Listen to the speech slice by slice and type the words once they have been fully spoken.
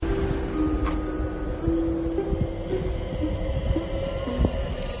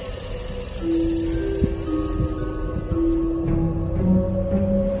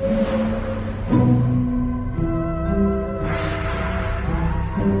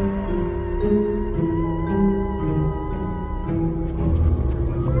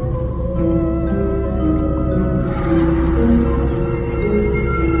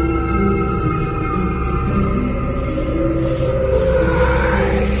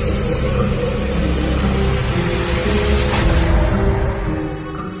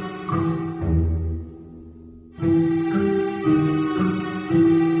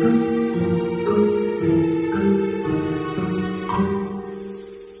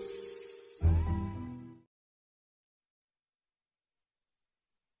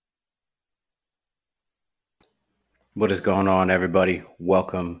What is going on, everybody?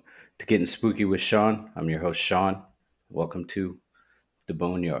 Welcome to Getting Spooky with Sean. I'm your host, Sean. Welcome to the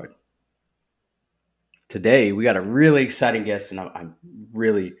Boneyard. Today, we got a really exciting guest, and I'm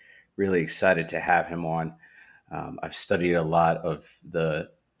really, really excited to have him on. I've studied a lot of the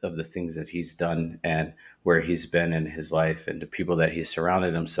things that he's done and where he's been in his life and the people that he's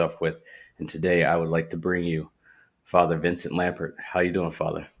surrounded himself with. And today, I would like to bring you Father Vincent Lampert. How you doing,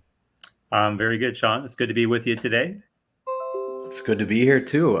 Father? I'm very good, Sean. It's good to be with you today. It's good to be here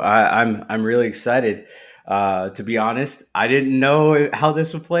too. I'm really excited. To be honest, I didn't know how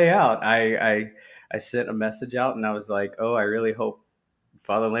this would play out. I sent a message out and I was like, "Oh, I really hope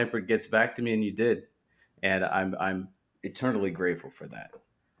Father Lampert gets back to me," and you did, and I'm eternally grateful for that.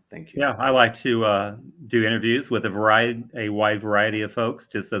 Thank you. Yeah, I like to do interviews with a wide variety of folks,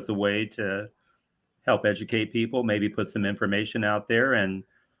 just as a way to help educate people, maybe put some information out there, and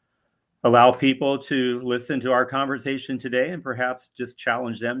allow people to listen to our conversation today, and perhaps just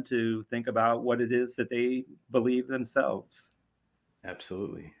challenge them to think about what it is that they believe themselves.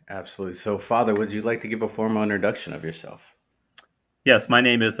 Absolutely, absolutely. So, Father, would you like to give a formal introduction of yourself? Yes, my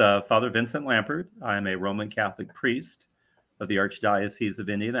name is Father Vincent Lampert. I'm a Roman Catholic priest of the Archdiocese of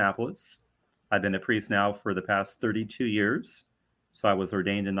Indianapolis. I've been a priest now for the past 32 years. So I was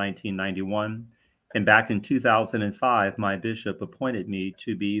ordained in 1991. And back in 2005, my bishop appointed me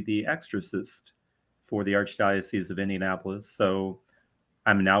to be the exorcist for the Archdiocese of Indianapolis. So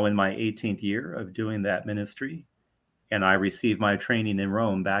I'm now in my 18th year of doing that ministry. And I received my training in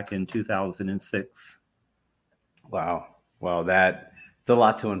Rome back in 2006. Wow, wow, that it's a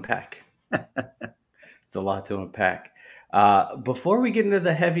lot to unpack. It's a lot to unpack. Before we get into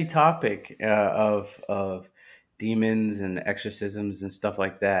the heavy topic of demons and exorcisms and stuff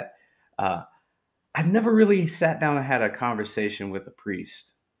like that, uh, I've never really sat down and had a conversation with a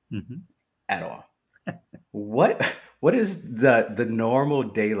priest Mm-hmm. at all. What what is the normal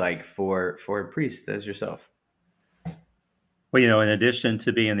day like for a priest as yourself? Well, in addition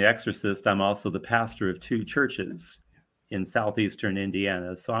to being the exorcist, I'm also the pastor of two churches in southeastern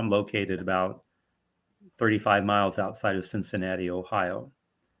Indiana. So I'm located about 35 miles outside of Cincinnati, Ohio.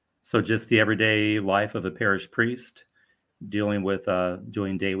 So just the everyday life of a parish priest, dealing with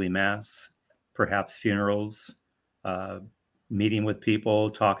doing daily mass, perhaps funerals, uh, meeting with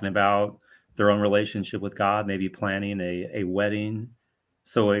people, talking about their own relationship with God, maybe planning a wedding.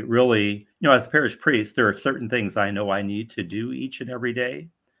 So it really, as a parish priest, there are certain things I know I need to do each and every day,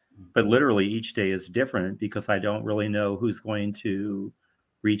 but literally each day is different because I don't really know who's going to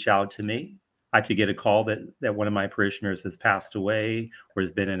reach out to me. I could get a call that one of my parishioners has passed away or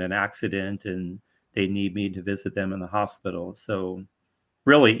has been in an accident and they need me to visit them in the hospital. So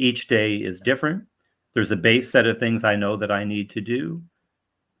really each day is different. There's a base set of things I know that I need to do,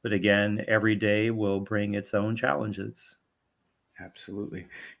 but again, every day will bring its own challenges. Absolutely.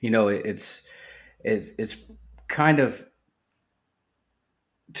 It's kind of,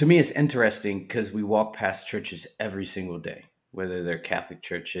 to me, it's interesting because we walk past churches every single day, whether they're Catholic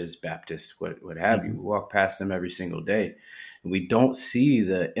churches, Baptist, what have you. Mm-hmm. We walk past them every single day, and we don't see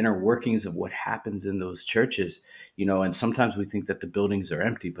the inner workings of what happens in those churches. And sometimes we think that the buildings are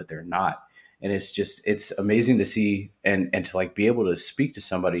empty, but they're not. And it's amazing to see and to like be able to speak to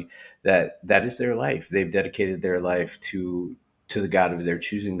somebody that is their life. They've dedicated their life to the God of their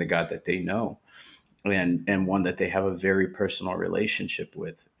choosing, the God that they know, and one that they have a very personal relationship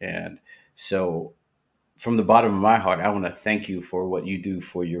with. And so, from the bottom of my heart, I want to thank you for what you do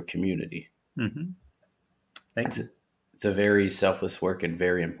for your community. Mm-hmm. Thank It's a, you. it's a very selfless work and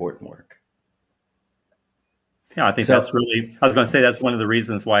very important work. Yeah, I think So, that's really, I was going to say that's one of the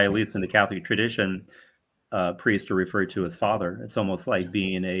reasons why, at least in the Catholic tradition, priests are referred to as father. It's almost like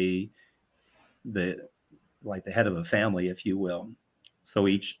being the like the head of a family, if you will. So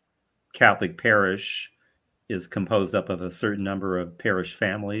each Catholic parish is composed up of a certain number of parish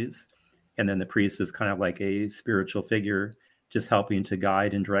families, and then the priest is kind of like a spiritual figure, just helping to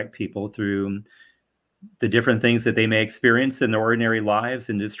guide and direct people through the different things that they may experience in their ordinary lives,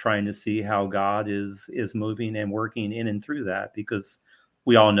 and just trying to see how God is moving and working in and through that, because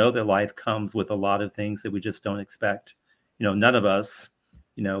we all know that life comes with a lot of things that we just don't expect. None of us,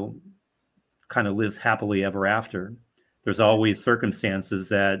 you know, kind of lives happily ever after. There's always circumstances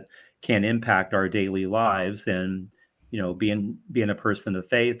that can impact our daily lives, and being a person of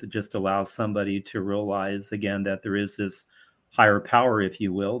faith, it just allows somebody to realize again that there is this higher power, if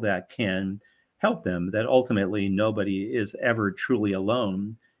you will, that can help them. That ultimately nobody is ever truly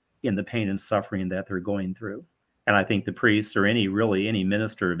alone in the pain and suffering that they're going through. And I think the priest or any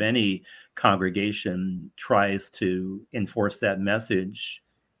minister of any congregation tries to enforce that message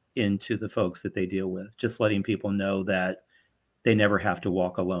into the folks that they deal with, just letting people know that they never have to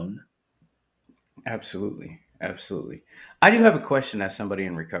walk alone. Absolutely. Absolutely. I do have a question as somebody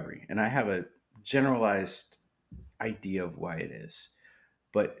in recovery, and I have a generalized idea of why it is.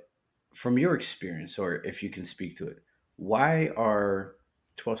 But from your experience, or if you can speak to it, why are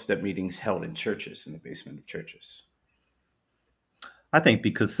 12 step meetings held in churches, in the basement of churches? I think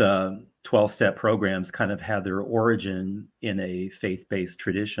because 12 step programs kind of had their origin in a faith based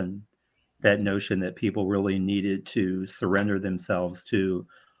tradition, that notion that people really needed to surrender themselves to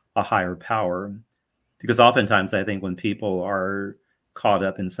a higher power. Because oftentimes, I think when people are caught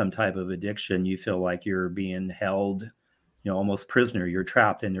up in some type of addiction, you feel like you're being held, almost prisoner. You're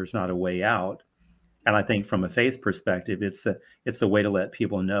trapped and there's not a way out. And I think from a faith perspective, it's a way to let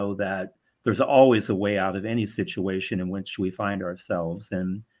people know that there's always a way out of any situation in which we find ourselves.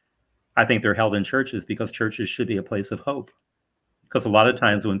 And I think they're held in churches because churches should be a place of hope. Because a lot of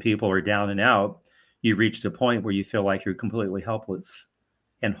times when people are down and out, you've reached a point where you feel like you're completely helpless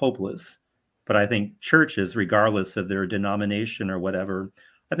and hopeless. But I think churches, regardless of their denomination or whatever,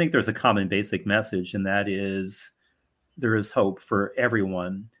 I think there's a common basic message, and that is there is hope for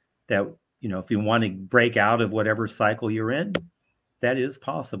everyone. That, if you want to break out of whatever cycle you're in, that is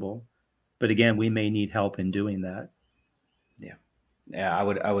possible. But again, we may need help in doing that. Yeah. Yeah, I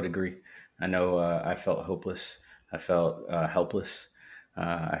would agree. I know I felt hopeless. I felt helpless.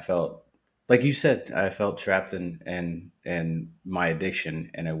 I felt, like you said, I felt trapped in my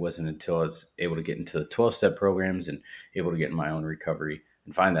addiction, and it wasn't until I was able to get into the 12 step programs and able to get in my own recovery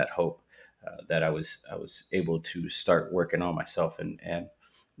and find that hope that I was able to start working on myself and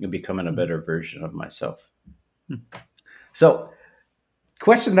becoming a better version of myself. So,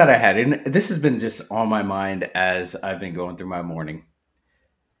 question that I had, and this has been just on my mind as I've been going through my morning.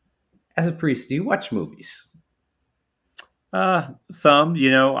 As a priest, do you watch movies? Some,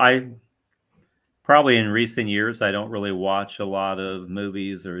 I probably in recent years, I don't really watch a lot of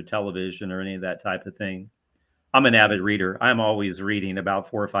movies or television or any of that type of thing. I'm an avid reader. I'm always reading about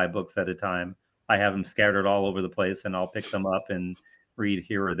 4 or 5 books at a time. I have them scattered all over the place, and I'll pick them up and read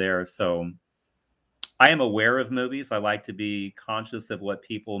here or there. So I am aware of movies. I like to be conscious of what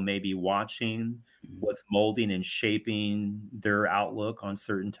people may be watching, Mhm. what's molding and shaping their outlook on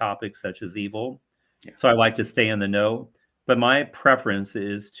certain topics such as evil. Yeah. So I like to stay in the know. But my preference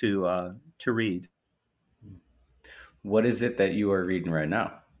is to read. What is it that you are reading right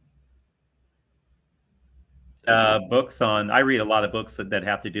now? A book. Books on, I read a lot of books that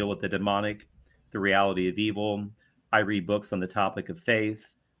have to deal with the demonic, the reality of evil. I read books on the topic of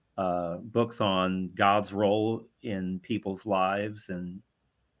faith, books on God's role in people's lives. And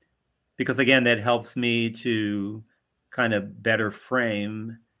because again, that helps me to kind of better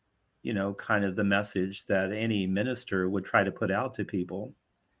frame, kind of the message that any minister would try to put out to people.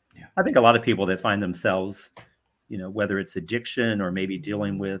 Yeah. I think a lot of people that find themselves, whether it's addiction or maybe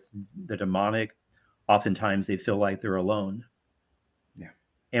dealing with the demonic, oftentimes they feel like they're alone. Yeah.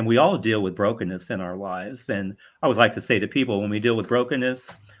 And we all deal with brokenness in our lives. And I always like to say to people, when we deal with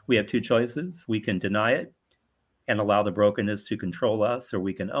brokenness, we have two choices. We can deny it and allow the brokenness to control us, or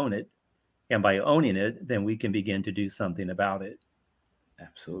we can own it. And by owning it, then we can begin to do something about it.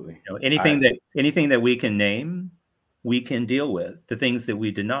 Absolutely. Anything I that we can name, we can deal with. The things that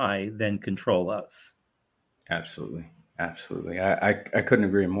we deny then control us. absolutely, absolutely. I couldn't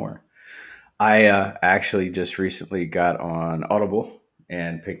agree more. I actually just recently got on Audible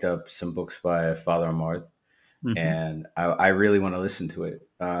and picked up some books by Father Amart, Mm-hmm. and I really want to listen to it.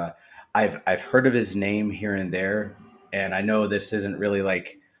 I've heard of his name here and there, and I know this isn't really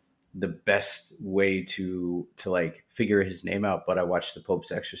like the best way to like figure his name out, but I watched the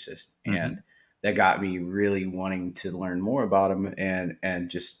Pope's Exorcist, Mm-hmm. and that got me really wanting to learn more about him and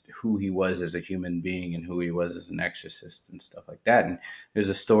just who he was as a human being and who he was as an exorcist and stuff like that. And there's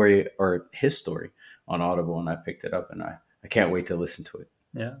a story, or his story, on Audible, and I picked it up, and I can't wait to listen to it.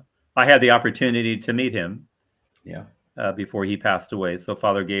 Yeah. I had the opportunity to meet him Yeah. before he passed away. So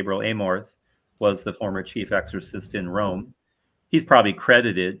Father Gabriel Amorth was the former chief exorcist in Rome. He's probably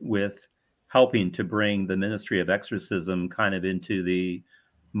credited with helping to bring the ministry of exorcism kind of into the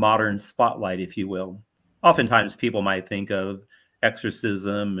modern spotlight, if you will. Oftentimes, people might think of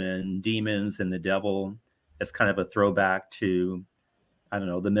exorcism and demons and the devil as kind of a throwback to, I don't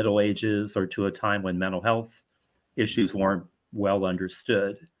know, the Middle Ages or to a time when mental health issues weren't well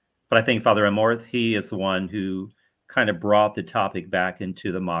understood. But I think Father Amorth, he is the one who kind of brought the topic back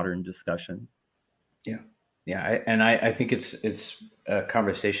into the modern discussion. Yeah. Yeah. I think it's a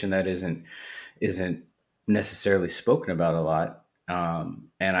conversation that isn't necessarily spoken about a lot.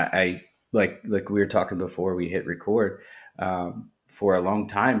 And I like we were talking before we hit record. for a long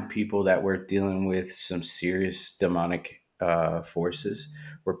time, people that were dealing with some serious demonic forces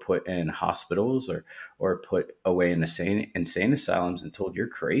were put in hospitals or put away in insane asylums and told you're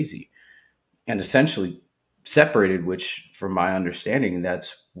crazy and essentially separated. Which, from my understanding,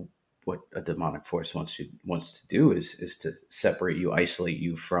 that's what a demonic force wants to do is to separate you, isolate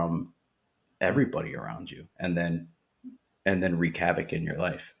you from everybody around you, and then wreak havoc in your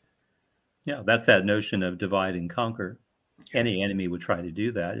life. Yeah, that's that notion of divide and conquer. Yeah, Any enemy would try to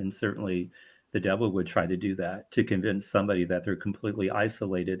do that, and certainly the devil would try to do that to convince somebody that they're completely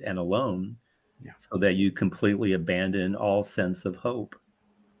isolated and alone, yeah, so that you completely abandon all sense of hope.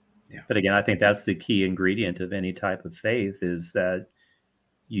 yeah, But again, I think that's the key ingredient of any type of faith, is that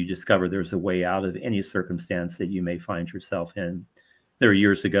you discover there's a way out of any circumstance that you may find yourself in. There were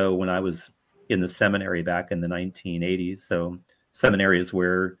years ago when I was in the seminary back in the 1980s. So seminary is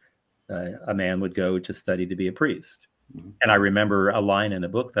where a man would go to study to be a priest. mhm, And I remember a line in a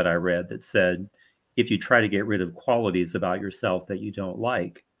book that I read that said, if you try to get rid of qualities about yourself that you don't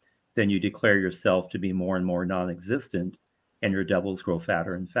like, then you declare yourself to be more and more non existent, and your devils grow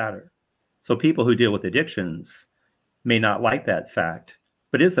fatter and fatter. So people who deal with addictions may not like that fact,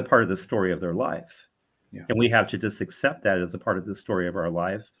 but it's a part of the story of their life. yeah, And we have to just accept that as a part of the story of our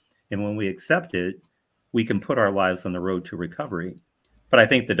life. And when we accept it, we can put our lives on the road to recovery. But I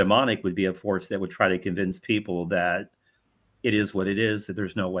think the demonic would be a force that would try to convince people that it is what it is, that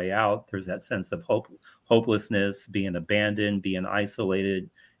there's no way out. There's that sense of hopelessness, being abandoned, being isolated.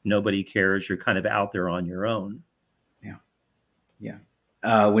 Nobody cares. You're kind of out there on your own. yeah,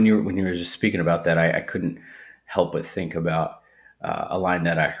 yeah. When you were just speaking about that, I couldn't help but think about a line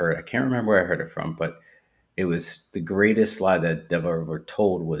that I heard. I can't remember where I heard it from, but it was the greatest lie that devil ever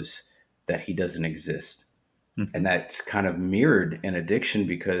told was that he doesn't exist. And Mhm. that's kind of mirrored in addiction,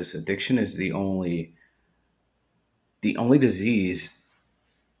 because addiction is the only disease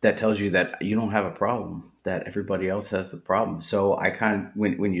that tells you that you don't have a problem, that everybody else has the problem. So I kind of,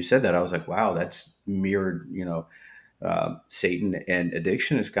 when you said that, I was like, wow, that's mirrored. Satan and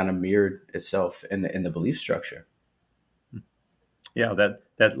addiction has kind of mirrored itself in the belief structure. Yeah,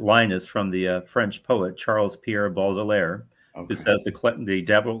 that line is from the French poet Charles Pierre Baudelaire, who Okay. says the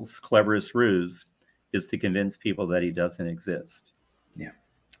devil's cleverest ruse is to convince people that he doesn't exist. Yeah.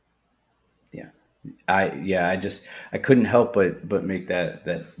 Yeah. I couldn't help but make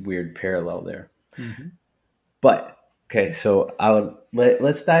that weird parallel there. Mm-hmm. But okay, so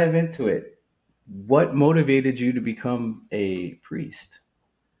let's dive into it. What motivated you to become a priest?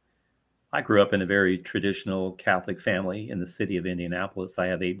 I grew up in a very traditional Catholic family in the city of Indianapolis. I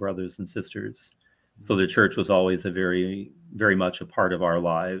have 8 brothers and sisters. So the church was always a very, very much a part of our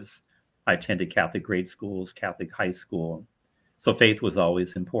lives. I attended Catholic grade schools, Catholic high school. So faith was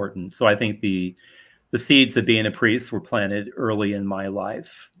always important. So I think the seeds of being a priest were planted early in my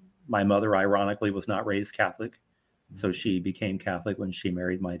life. My mother, ironically, was not raised Catholic. So she became Catholic when she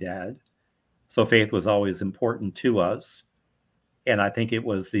married my dad. So faith was always important to us. And I think it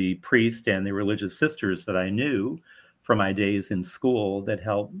was the priest and the religious sisters that I knew from my days in school that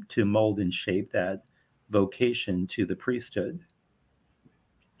helped to mold and shape that vocation to the priesthood.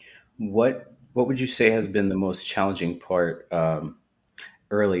 What would you say has been the most challenging part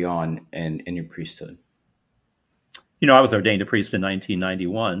early on in your priesthood? I was ordained a priest in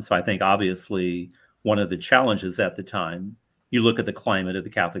 1991. So I think obviously one of the challenges at the time, you look at the climate of the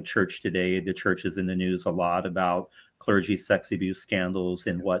Catholic Church today, the church is in the news a lot about clergy sex abuse scandals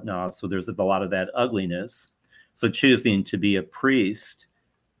and whatnot. So there's a lot of that ugliness. So choosing to be a priest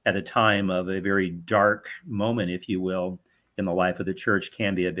at a time of a very dark moment, if you will, in the life of the church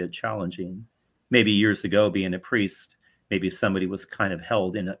can be a bit challenging. Maybe years ago, being a priest, maybe somebody was kind of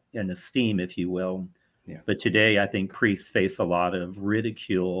held in esteem, if you will. Yeah. But today, I think priests face a lot of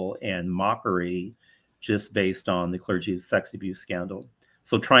ridicule and mockery just based on the clergy sex abuse scandal.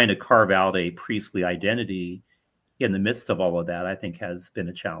 So trying to carve out a priestly identity in the midst of all of that, I think has been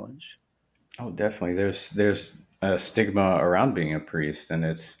a challenge. Oh, definitely. There's a stigma around being a priest,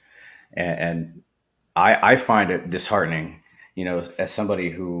 and I find it disheartening. As somebody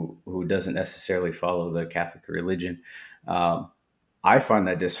who doesn't necessarily follow the Catholic religion, um, I find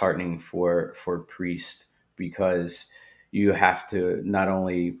that disheartening for priests, because you have to not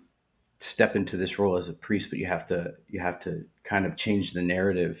only step into this role as a priest, but you have to kind of change the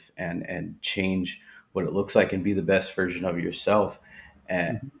narrative and change what it looks like and be the best version of yourself,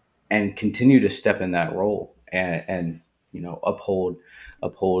 and Mhm. and continue to step in that role and uphold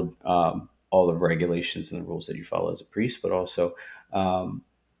all the regulations and the rules that you follow as a priest, but also um,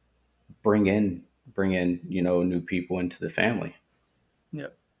 bring in new people into the family. Yeah.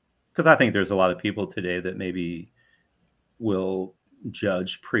 Because I think there's a lot of people today that maybe will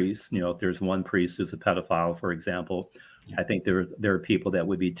judge priests. If there's one priest who's a pedophile, for example, I think there are people that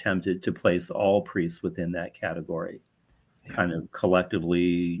would be tempted to place all priests within that category, Yeah. kind of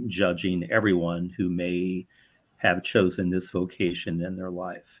collectively judging everyone who may have chosen this vocation in their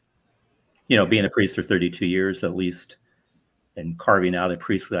life. Being a priest for 32 years at least, and carving out a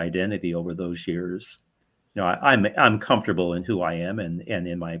priestly identity over those years, I'm comfortable in who I am and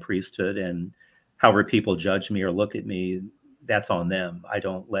in my priesthood, and however people judge me or look at me, that's on them. I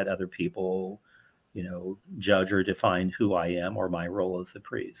don't let other people, judge or define who I am or my role as a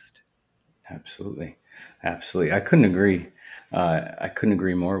priest. Absolutely. Absolutely. I couldn't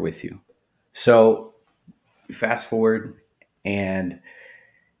agree more with you. So fast forward, and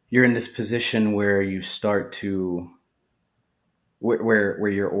you're in this position where you start to where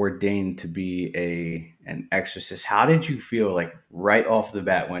you're ordained to be an exorcist. How did you feel, like, right off the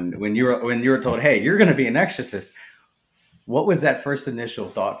bat when you were told, hey, you're going to be an exorcist? What was that first initial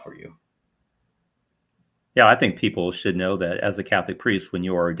thought for you? Yeah, I think people should know that as a Catholic priest, when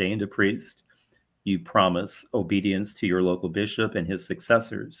you are ordained a priest, you promise obedience to your local bishop and his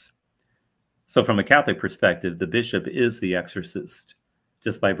successors. So, from a Catholic perspective, the bishop is the exorcist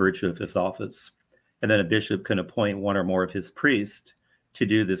just by virtue of his office. And then a bishop can appoint one or more of his priests to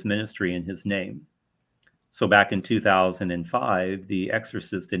do this ministry in his name. So, back in 2005, the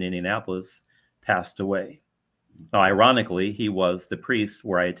exorcist in Indianapolis passed away. Now, ironically, he was the priest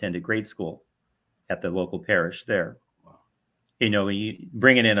where I attended grade school at the local parish there.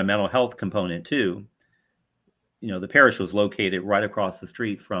 Bringing in a mental health component too. The parish was located right across the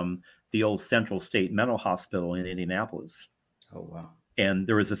street from the old Central State Mental Hospital in Indianapolis. Oh, wow. And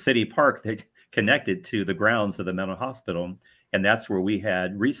there was a city park that connected to the grounds of the mental hospital. And that's where we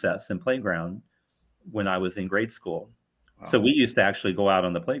had recess and playground when I was in grade school. Wow. So we used to actually go out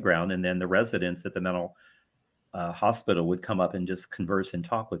on the playground, and then the residents at the mental hospital would come up and just converse and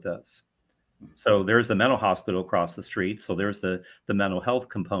talk with us. So there's the mental hospital across the street. So there's the mental health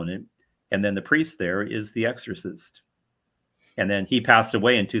component. And then the priest there is the exorcist. And then he passed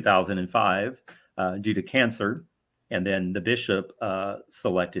away in 2005 due to cancer. And then the bishop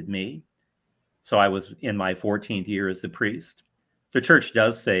selected me. So I was in my 14th year as a priest. The church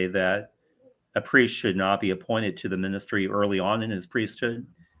does say that a priest should not be appointed to the ministry early on in his priesthood.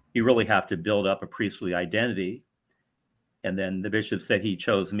 You really have to build up a priestly identity. And then the bishop said he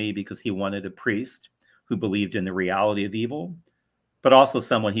chose me because he wanted a priest who believed in the reality of evil, but also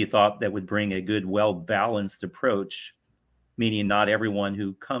someone he thought that would bring a good, well-balanced approach, meaning not everyone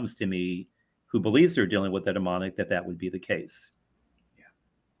who comes to me who believes they're dealing with the demonic, that would be the case.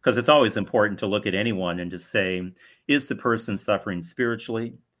 Because it's always important to look at anyone and just say, is the person suffering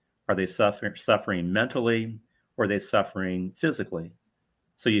spiritually? Are they suffering mentally? Or are they suffering physically?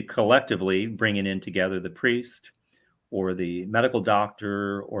 So you collectively bringing in together the priest or the medical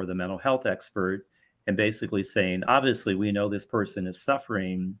doctor or the mental health expert and basically saying, obviously, we know this person is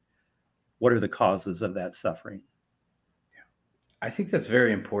suffering. What are the causes of that suffering? I think that's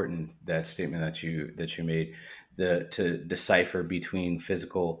very important, that statement that you made, to decipher between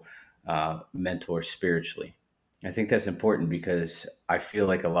physical, mental, or spiritually. I think that's important because I feel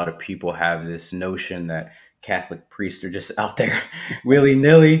like a lot of people have this notion that Catholic priests are just out there willy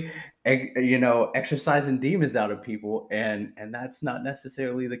nilly, exorcising demons out of people, and that's not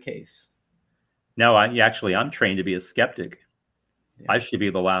necessarily the case. No, I'm trained to be a skeptic. Yeah. I should be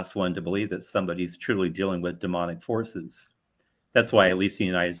the last one to believe that somebody's truly dealing with demonic forces. That's why, at least in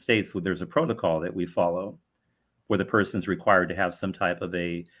the United States, there's a protocol that we follow where the person's required to have some type of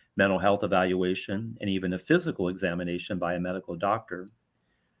a mental health evaluation and even a physical examination by a medical doctor.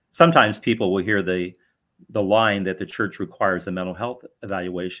 Sometimes people will hear the line that the church requires a mental health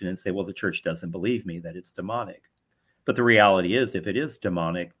evaluation and say, well, the church doesn't believe me that it's demonic. But the reality is, if it is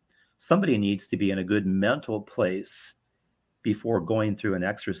demonic, somebody needs to be in a good mental place before going through an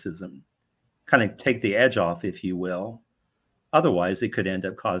exorcism, kind of take the edge off, if you will. Otherwise, it could end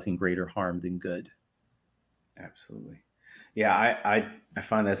up causing greater harm than good. Absolutely. Yeah, I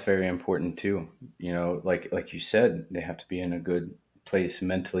find that's very important too. Like you said, they have to be in a good place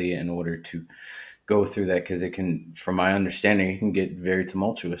mentally in order to go through that, because it can, from my understanding, it can get very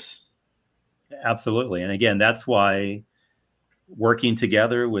tumultuous. Absolutely. And again, that's why working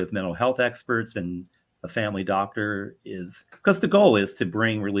together with mental health experts and a family doctor is, because the goal is to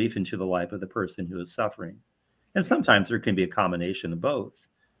bring relief into the life of the person who is suffering. And sometimes there can be a combination of both.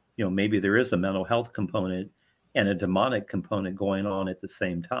 Maybe there is a mental health component and a demonic component going on at the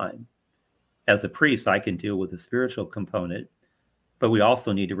same time. As a priest, I can deal with the spiritual component, but we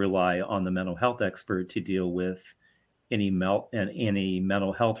also need to rely on the mental health expert to deal with any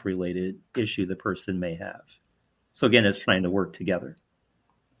mental health related issue the person may have. So again, it's trying to work together.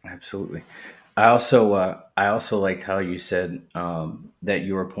 Absolutely. I also liked how you said that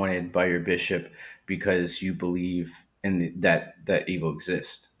you were appointed by your bishop because you believe that evil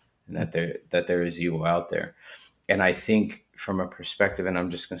exists and that there is evil out there. And I think from a perspective, and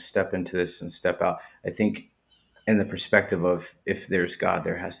I'm just going to step into this and step out. I think in the perspective of if there's God,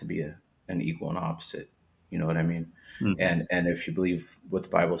 there has to be an equal and opposite. You know what I mean? Mm-hmm. And if you believe what the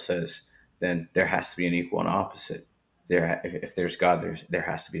Bible says, then there has to be an equal and opposite. If there's God, there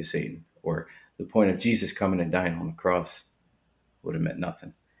has to be a Satan. Or the point of Jesus coming and dying on the cross would have meant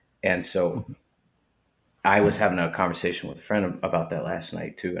nothing. And so I was having a conversation with a friend about that last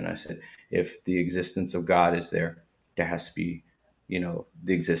night too, and I said, if the existence of God is there, there has to be,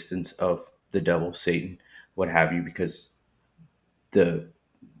 the existence of the devil, Satan, what have you, because the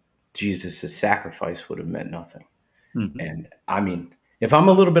Jesus' sacrifice would have meant nothing. Mm-hmm. And I mean, if I'm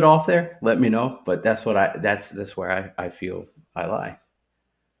a little bit off there, let me know. But that's where I feel I lie.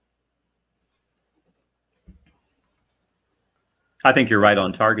 I think you're right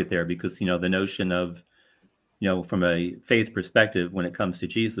on target there because, the notion of, from a faith perspective, when it comes to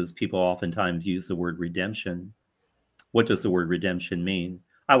Jesus, people oftentimes use the word redemption. What does the word redemption mean?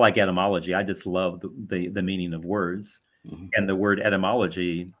 I like etymology. I just love the meaning of words. Hmm. And the word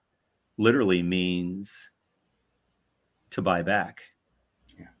etymology literally means to buy back.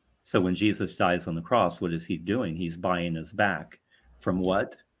 Yeah. So when Jesus dies on the cross, what is he doing? He's buying us back from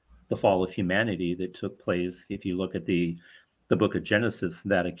what? The fall of humanity that took place. If you look at the book of Genesis,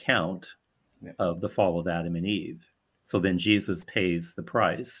 that account Yeah. of the fall of Adam and Eve. So then Jesus pays the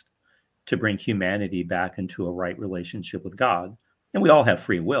price to bring humanity back into a right relationship with God. And we all have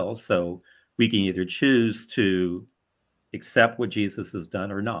free will, so we can either choose to accept what Jesus has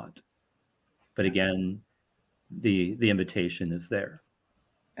done or not. But again, the invitation is there.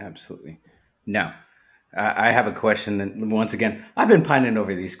 Absolutely. Now, I have a question. That once again, I've been pining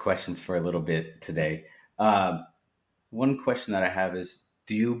over these questions for a little bit today. Um, One question that I have is: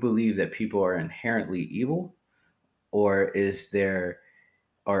 do you believe that people are inherently evil, or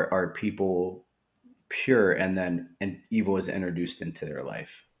are people pure and evil is introduced into their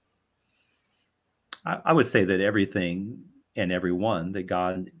life? I would say that everything and everyone that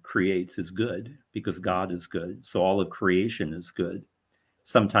God creates is good because God is good. So all of creation is good.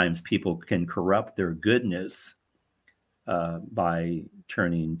 Sometimes people can corrupt their goodness by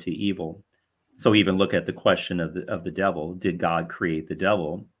turning to evil. So even look at the question of the devil. Did God create the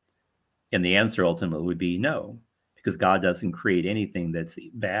devil? And the answer ultimately would be no, because God doesn't create anything that's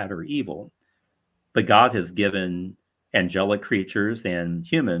bad or evil. But God has given angelic creatures and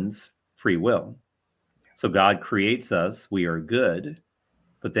humans free will. So God creates us, we are good,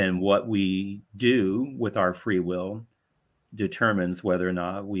 but then what we do with our free will determines whether or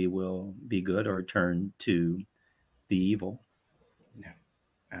not we will be good or turn to the evil. Yeah,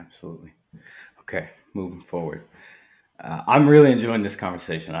 absolutely. Okay, moving forward. I'm really enjoying this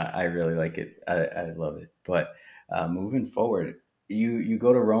conversation. I really like it. I love it. But moving forward, you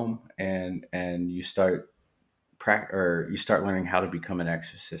go to Rome and you start or you start learning how to become an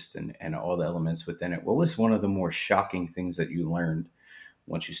exorcist and all the elements within it. What was one of the more shocking things that you learned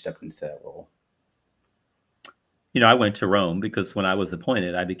once you stepped into that role? I went to Rome because when I was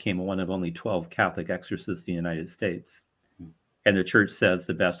appointed, I became one of only 12 Catholic exorcists in the United States. And the church says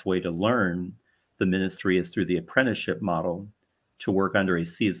the best way to learn the ministry is through the apprenticeship model to work under a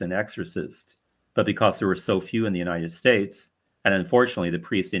seasoned exorcist. But because there were so few in the United States, and unfortunately, the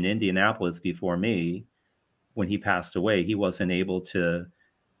priest in Indianapolis before me, when he passed away, he wasn't able to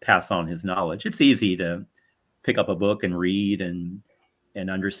pass on his knowledge. It's easy to pick up a book and read and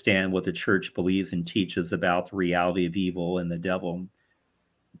understand what the church believes and teaches about the reality of evil and the devil.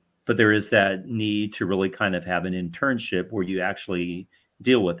 But there is that need to really kind of have an internship where you actually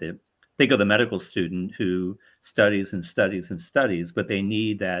deal with it. Think of the medical student who studies and studies and studies, but they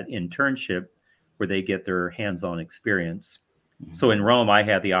need that internship where they get their hands-on experience. Mhm. So in Rome, I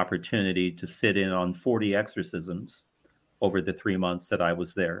had the opportunity to sit in on 40 exorcisms over the 3 months that I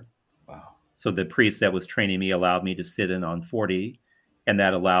was there. Wow. So the priest that was training me allowed me to sit in on 40, and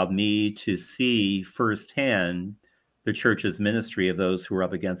that allowed me to see firsthand the church's ministry of those who were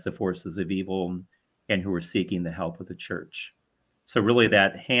up against the forces of evil and who were seeking the help of the church. So really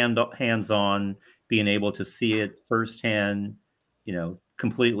that hands-on, being able to see it firsthand,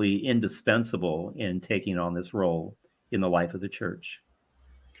 completely indispensable in taking on this role in the life of the church.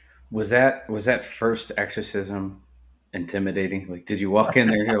 Was that first exorcism intimidating? Like, did you walk in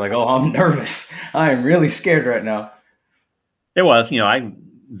there and you're like, "Oh, I'm nervous. I am really scared right now." It was, I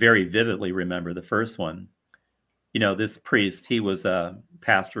very vividly remember the first one. This priest, he was a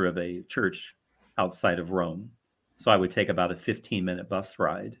pastor of a church outside of Rome. So I would take about a 15-minute bus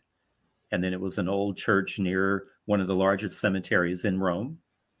ride. And then it was an old church near one of the largest cemeteries in Rome.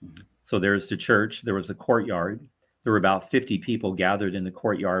 Mhm. So there's the church, there was a courtyard. There were about 50 people gathered in the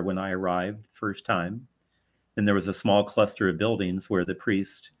courtyard when I arrived the first time. Then there was a small cluster of buildings where the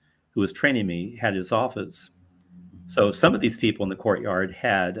priest who was training me had his office. So some of these people in the courtyard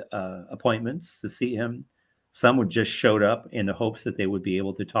had appointments to see him. Some would just showed up in the hopes that they would be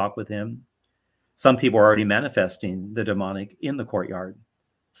able to talk with him. Some people were already manifesting the demonic in the courtyard.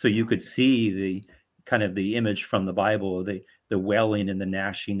 So you could see the kind of the image from the Bible, the wailing and the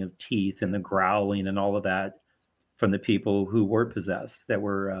gnashing of teeth and the growling and all of that from the people who were possessed that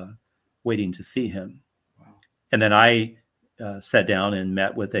were waiting to see him. Wow. And then I sat down and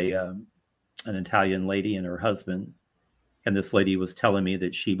met with an Italian lady and her husband. And this lady was telling me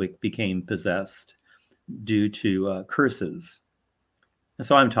that she became possessed due to curses. And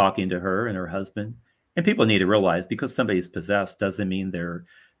so I'm talking to her and her husband. And people need to realize because somebody's possessed doesn't mean they're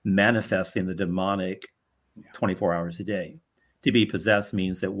manifesting the demonic Yeah. 24 hours a day. To be possessed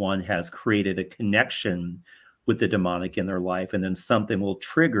means that one has created a connection with the demonic in their life, and then something will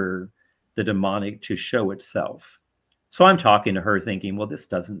trigger the demonic to show itself. So I'm talking to her thinking, well, this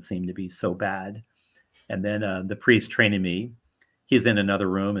doesn't seem to be so bad. And then the priest training me, he's in another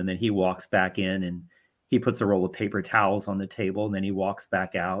room, and then he walks back in and he puts a roll of paper towels on the table, and then he walks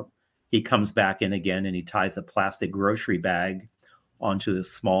back out. He comes back in again and he ties a plastic grocery bag onto this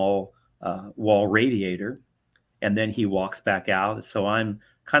small wall radiator, and then he walks back out. So I'm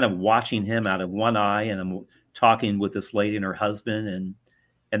kind of watching him out of one eye, and I'm talking with this lady and her husband,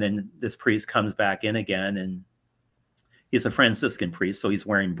 and then this priest comes back in again, and he's a Franciscan priest, so he's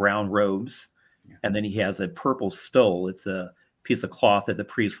wearing brown robes, Yeah. and then he has a purple stole. It's a piece of cloth that the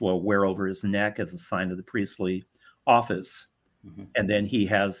priest will wear over his neck as a sign of the priestly office. Mhm. And then he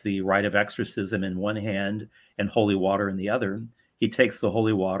has the rite of exorcism in one hand and holy water in the other. He takes the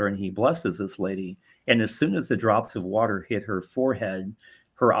holy water and he blesses this lady. And as soon as the drops of water hit her forehead,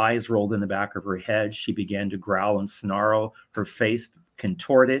 her eyes rolled in the back of her head. She began to growl and snarl. Her face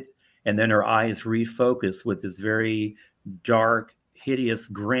contorted, and then her eyes refocused with this very dark, hideous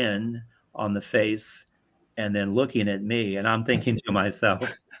grin on the face, and then looking at me. And I'm thinking to myself,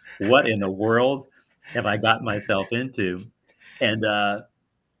 what in the world have I got myself into? And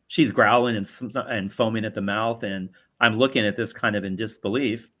she's growling and foaming at the mouth, and I'm looking at this kind of in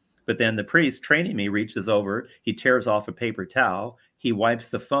disbelief. But then the priest training me reaches over, he tears off a paper towel, he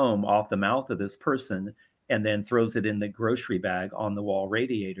wipes the foam off the mouth of this person, and then throws it in the grocery bag on the wall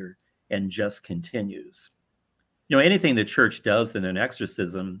radiator and just continues. You know, anything the church does in an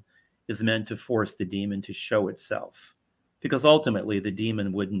exorcism is meant to force the demon to show itself, because ultimately the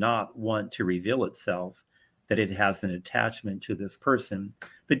demon would not want to reveal itself that it has an attachment to this person.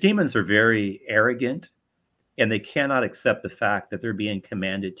 But demons are very arrogant, and they cannot accept the fact that they're being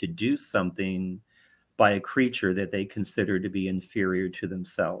commanded to do something by a creature that they consider to be inferior to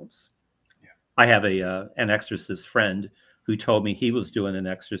themselves. Yeah. I have an exorcist friend who told me he was doing an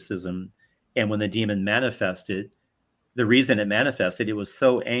exorcism, and when the demon manifested, the reason it manifested, it was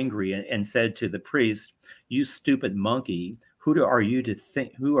so angry and said to the priest, "You stupid monkey, are you to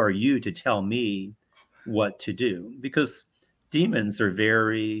think? Who are you to tell me what to do?" Because demons are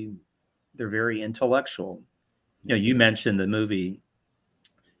they're very intellectual. You know, Mhm. you mentioned the movie,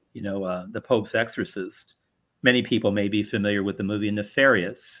 the Pope's Exorcist. Many people may be familiar with the movie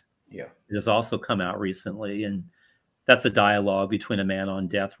Nefarious. Yeah. It has also come out recently, and that's a dialogue between a man on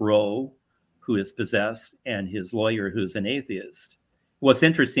death row who is possessed and his lawyer who's an atheist. What's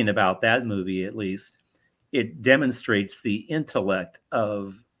interesting about that movie, at least, it demonstrates the intellect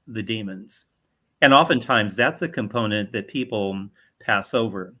of the demons. And oftentimes that's a component that people pass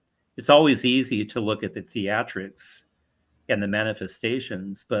over. It's always easy to look at the theatrics and the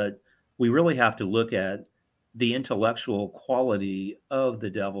manifestations, but we really have to look at the intellectual quality of the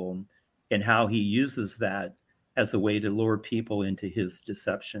devil and how he uses that as a way to lure people into his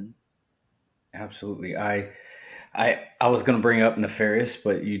deception. Absolutely. I was going to bring up Nefarious,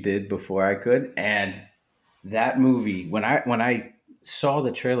 but you did before I could. And that movie, when I saw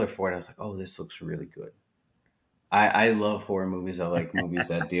the trailer for it, I was like, "Oh, this looks really good." I love horror movies. I like movies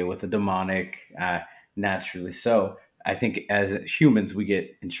that deal with the demonic, naturally. So I think as humans, we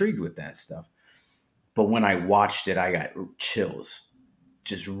get intrigued with that stuff. But when I watched it, I got chills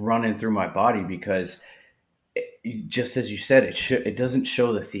just running through my body because just as you said, it doesn't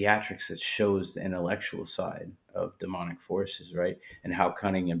show the theatrics. It shows the intellectual side of demonic forces, right? And how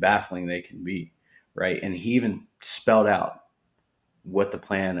cunning and baffling they can be, right? And he even spelled out what the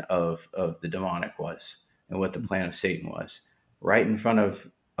plan of the demonic was and what the plan of Satan was, right in front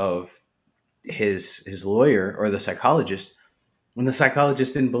of his lawyer or the psychologist. When the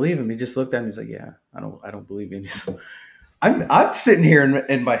psychologist didn't believe him, he just looked at him. He's like, "Yeah, I don't believe you." So I'm sitting here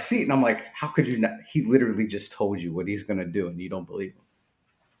in my seat, and I'm like, "How could you not?" He literally just told you what he's going to do, and you don't believe him.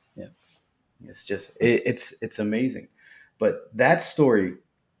 Yeah. It's just it's amazing. But that story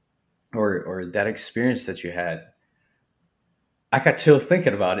or that experience that you had, I got chills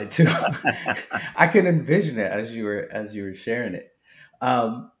thinking about it too. I can envision it as you were sharing it.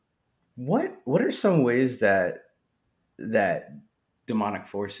 Um, what are some ways that demonic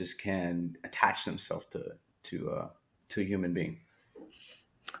forces can attach themselves to uh, to a human being?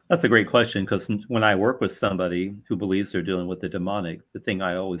 That's a great question, because when I work with somebody who believes they're dealing with the demonic, the thing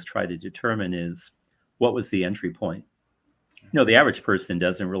I always try to determine is what was the entry point. The average person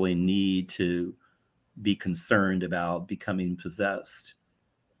doesn't really need to be concerned about becoming possessed.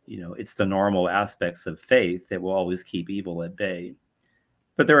 It's the normal aspects of faith that will always keep evil at bay.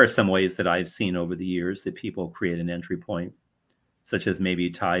 But there are some ways that I've seen over the years that people create an entry point, such as maybe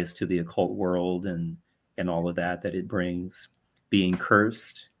ties to the occult world and all of that it brings, being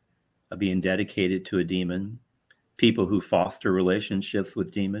cursed, being dedicated to a demon, people who foster relationships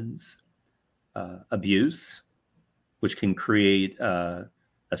with demons, abuse, which can create a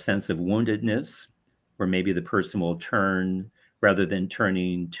sense of woundedness, where maybe the person will turn, rather than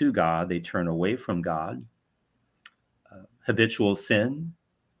turning to God, they turn away from God. Habitual sin,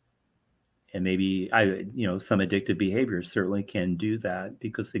 and maybe some addictive behaviors certainly can do that,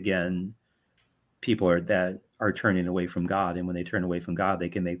 because again, people are turning away from God, and when they turn away from God, they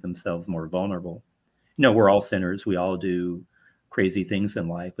can make themselves more vulnerable. We're all sinners. We all do crazy things in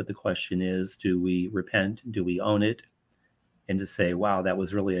life, but the question is, do we repent? Do we own it? And to say, wow, that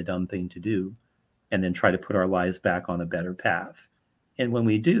was really a dumb thing to do, and then try to put our lives back on a better path. And when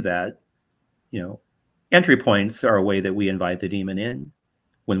we do that, you know, entry points are a way that we invite the demon in.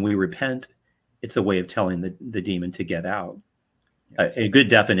 When we repent, it's a way of telling the demon to get out. A good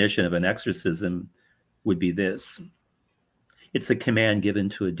definition of an exorcism would be this: it's a command given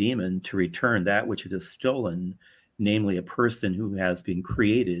to a demon to return that which it has stolen, namely a person who has been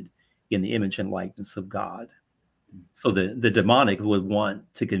created in the image and likeness of God. So the demonic would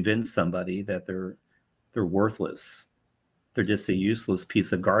want to convince somebody that they're worthless. They're just a useless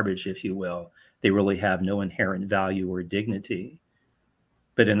piece of garbage, if you will. They really have no inherent value or dignity.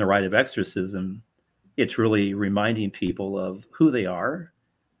 But in the rite of exorcism, it's really reminding people of who they are,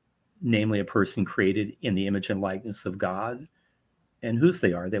 namely a person created in the image and likeness of God, and whose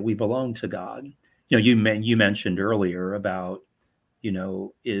they are, that we belong to God. You mentioned earlier about,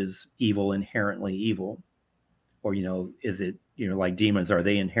 is evil inherently evil? Or, is it, like demons, are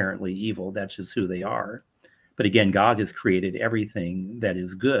they inherently evil? That's just who they are. But again, God has created everything that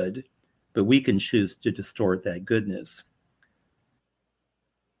is good, but we can choose to distort that goodness.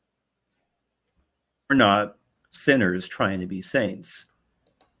 We're not sinners trying to be saints.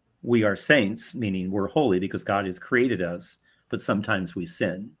 We are saints, meaning we're holy because God has created us, but sometimes we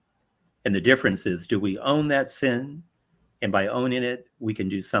sin. And the difference is, do we own that sin? And by owning it, we can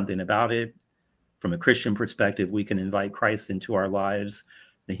do something about it. From a Christian perspective, we can invite Christ into our lives,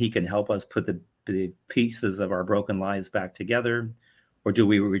 and he can help us put the pieces of our broken lives back together. Or do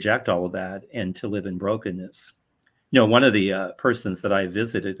we reject all of that and to live in brokenness? One of the persons that I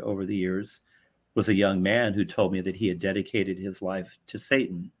visited over the years was a young man who told me that he had dedicated his life to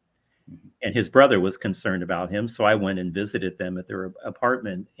Satan, and his brother was concerned about him. So I went and visited them at their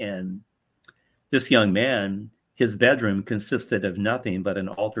apartment, and this young man, his bedroom consisted of nothing but an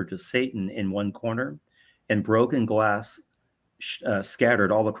altar to Satan in one corner and broken glass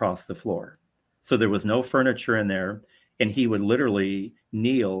scattered all across the floor. So there was no furniture in there, and he would literally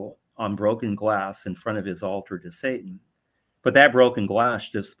kneel on broken glass in front of his altar to Satan. But that broken glass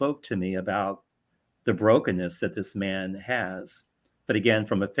just spoke to me about the brokenness that this man has. But again,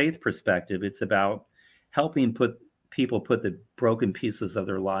 from a faith perspective, it's about helping people put the broken pieces of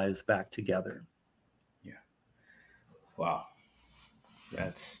their lives back together. Yeah. Wow.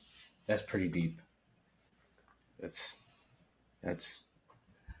 That's pretty deep. That's that's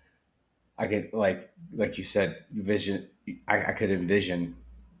I could like you said, vision. I could envision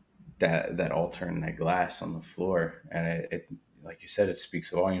that altar and that glass on the floor, and it like you said, it speaks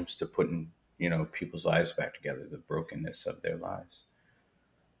volumes to putting people's lives back together, the brokenness of their lives.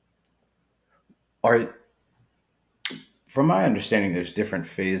 Are From my understanding, there's different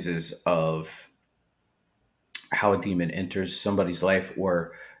phases of how a demon enters somebody's life,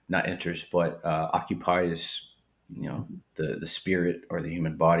 or not enters, but occupies, the spirit or the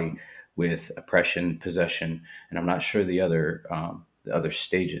human body with oppression, possession, and I'm not sure the other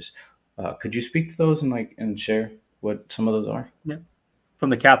stages. Could you speak to those and share what some of those are? Yeah. From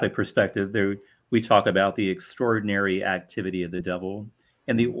the Catholic perspective, we talk about the extraordinary activity of the devil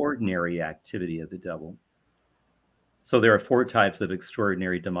and the ordinary activity of the devil. So there are 4 types of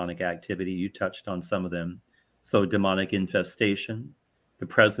extraordinary demonic activity. You touched on some of them. So demonic infestation, the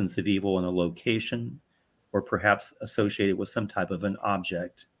presence of evil in a location, or perhaps associated with some type of an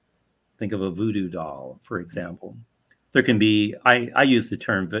object. Think of a voodoo doll, for example. There can be, I use the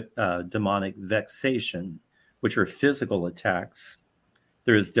term demonic vexation, which are physical attacks.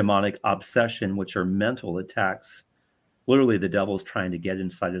 There is demonic obsession, which are mental attacks. Literally, the devil's trying to get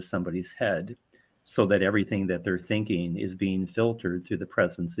inside of somebody's head so that everything that they're thinking is being filtered through the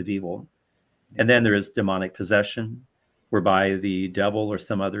presence of evil. And then there is demonic possession, whereby the devil or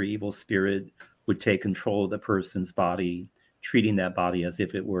some other evil spirit would take control of the person's body, treating that body as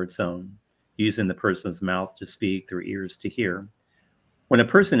if it were its own, using the person's mouth to speak, their ears to hear. When a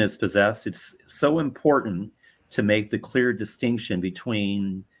person is possessed, it's so important to make the clear distinction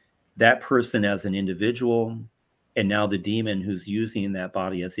between that person as an individual and now the demon who's using that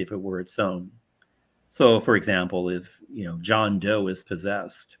body as if it were its own. So, for example, if John Doe is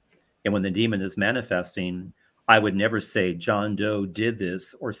possessed, and when the demon is manifesting, I would never say John Doe did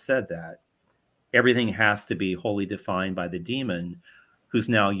this or said that. Everything has to be wholly defined by the demon who's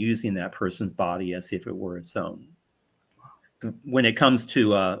now using that person's body as if it were its own. When it comes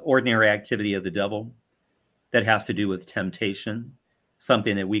to ordinary activity of the devil, that has to do with temptation,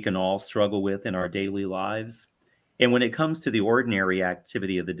 something that we can all struggle with in our daily lives. And when it comes to the ordinary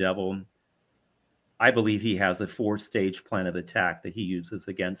activity of the devil, I believe he has a 4-stage plan of attack that he uses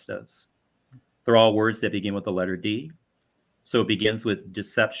against us. They're all words that begin with the letter D. So it begins with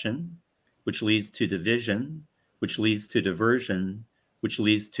deception, which leads to division, which leads to diversion, which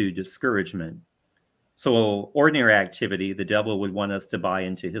leads to discouragement. So ordinary activity, the devil would want us to buy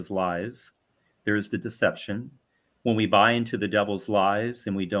into his lies. There's the deception. When we buy into the devil's lies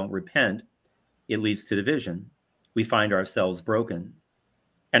and we don't repent, it leads to division. We find ourselves broken.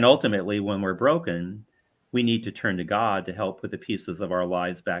 And ultimately, when we're broken, we need to turn to God to help put the pieces of our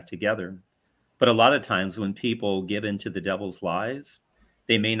lives back together. But a lot of times when people give into the devil's lies,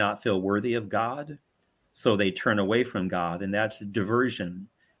 they may not feel worthy of God, so they turn away from God, and that's diversion.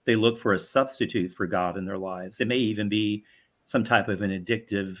 They look for a substitute for God in their lives. It may even be some type of an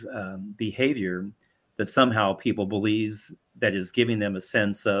addictive behavior that somehow people believe that is giving them a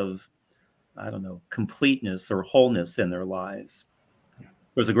sense of, completeness or wholeness in their lives.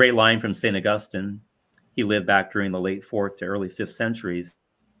 There's a great line from St. Augustine. He lived back during the late 4th to early 5th centuries.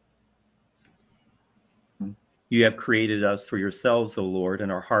 You have created us for yourselves, O Lord, and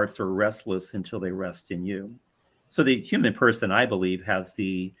our hearts are restless until they rest in you. So the human person, I believe, has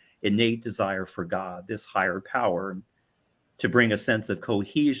the innate desire for God, this higher power, to bring a sense of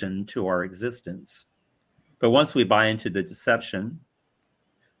cohesion to our existence. But once we buy into the deception,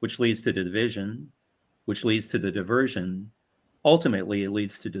 which leads to the division, which leads to the diversion, ultimately, it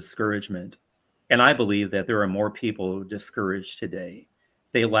leads to discouragement. And I believe that there are more people discouraged today.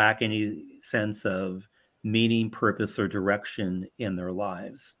 They lack any sense of meaning, purpose, or direction in their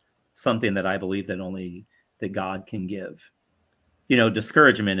lives, something that I believe that only that God can give.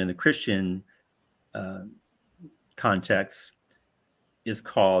 Discouragement in the Christian context is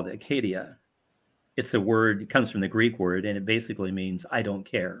called akadia. It's a word, it comes from the Greek word, and it basically means I don't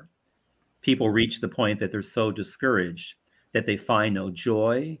care. People reach the point that they're so discouraged that they find no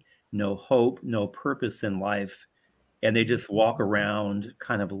joy, no hope, no purpose in life. And they just walk around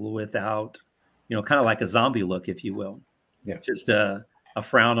kind of without, kind of like a zombie look, if you will. Yeah. Just a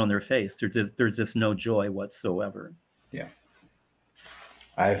frown on their face. There's just no joy whatsoever. Yeah.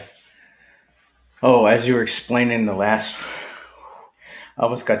 As you were explaining the last, I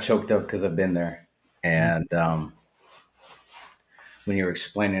almost got choked up because I've been there. And when you were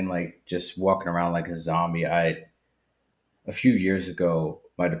explaining, like, just walking around like a zombie, a few years ago,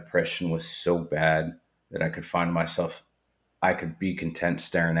 my depression was so bad that I could be content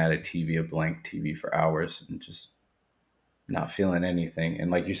staring at a blank TV for hours and just not feeling anything. And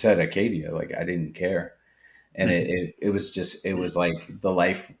like you said, Acadia, like I didn't care. And it was like the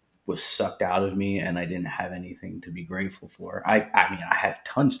life was sucked out of me and I didn't have anything to be grateful for. I mean, I had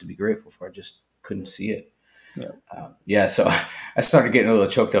tons to be grateful for. I just couldn't see it. So I started getting a little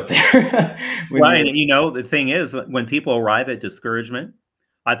choked up there. The thing is, when people arrive at discouragement,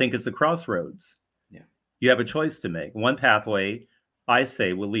 I think it's a crossroads. Yeah. You have a choice to make. One pathway, I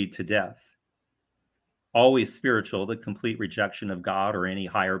say, will lead to death. Always spiritual, the complete rejection of God or any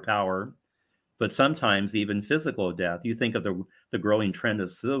higher power, but sometimes even physical death. You think of the growing trend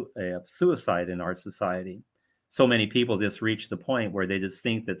of suicide in our society. So many people just reach the point where they just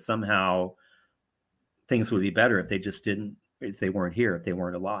think that somehow things would be better if they just didn't if they weren't here, if they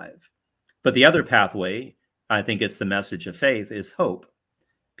weren't alive. But the other pathway, I think it's the message of faith, is hope.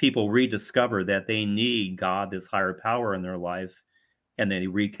 People rediscover that they need God, this higher power in their life, and they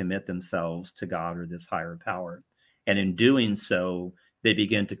recommit themselves to God or this higher power. And in doing so, they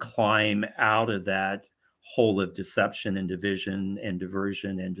begin to climb out of that hole of deception and division and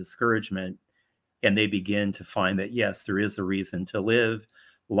diversion and discouragement. And they begin to find that, yes, there is a reason to live.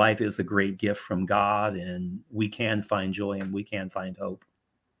 Life is a great gift from God, and we can find joy and we can find hope.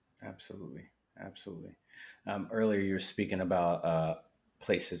 Absolutely, absolutely. Earlier, you were speaking about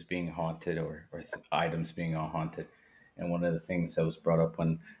places being haunted or items being all haunted, and one of the things that was brought up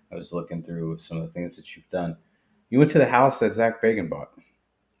when I was looking through some of the things that you've done, you went to the house that Zach Bagan bought.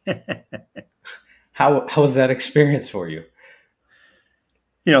 How was that experience for you?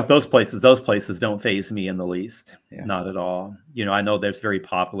 Those places don't faze me in the least. Yeah. Not at all. I know that's very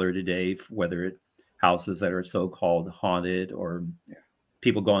popular today, whether it houses that are so-called haunted or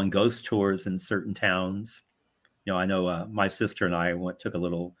people go on ghost tours in certain towns. I know my sister and I took a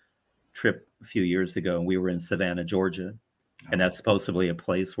little trip a few years ago, and we were in Savannah, Georgia, and that's supposedly a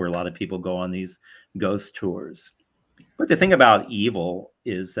place where a lot of people go on these ghost tours. But the thing about evil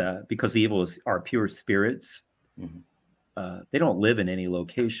is because evil are pure spirits, they don't live in any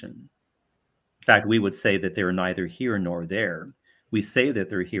location. In fact, we would say that they're neither here nor there. We say that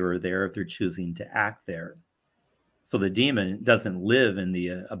they're here or there if they're choosing to act there. So the demon doesn't live in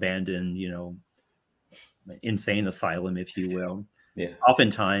the abandoned, insane asylum, if you will. Yeah.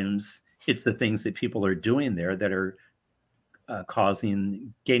 Oftentimes, it's the things that people are doing there that are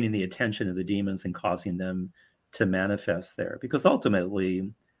gaining the attention of the demons and causing them to manifest there. Because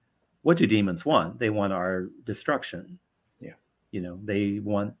ultimately, what do demons want? They want our destruction. Yeah. They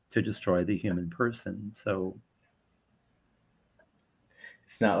want to destroy the human person. So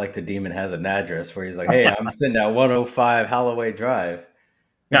it's not like the demon has an address where he's like, "Hey, I'm sitting at 105 Holloway Drive."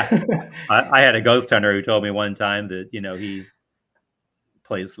 I had a ghost hunter who told me one time that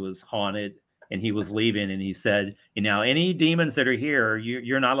place was haunted, and he was leaving, and he said, any demons that are here,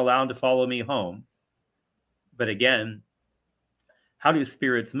 you're not allowed to follow me home. But again, how do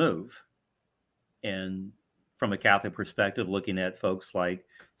spirits move? And from a Catholic perspective, looking at folks like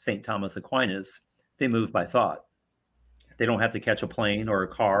St. Thomas Aquinas, they move by thought. They don't have to catch a plane or a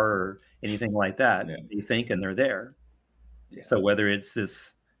car or anything like that. Yeah. They think and they're there. Yeah. So whether it's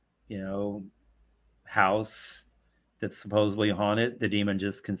this, house that's supposedly haunted, the demon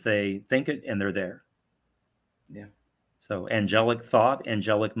just can say, think it, and they're there. Yeah. So angelic thought,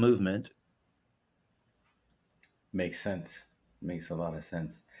 angelic movement. Makes sense. Makes a lot of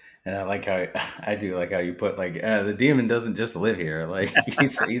sense. And I like how I do like how you put like the demon doesn't just live here. Like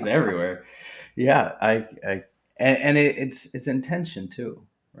he's everywhere. Yeah. And it's intention too,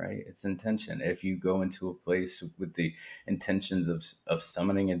 right? It's intention. If you go into a place with the intentions of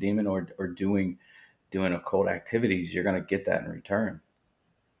summoning a demon or doing occult activities, you're gonna get that in return.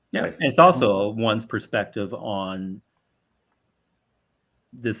 Yeah. And it's also one's perspective on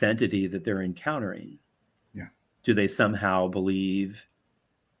this entity that they're encountering. Yeah. Do they somehow believe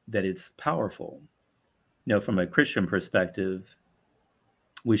that it's powerful? From a Christian perspective,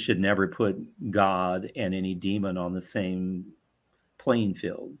 we should never put God and any demon on the same playing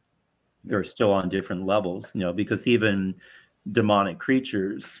field. They're still on different levels, because even demonic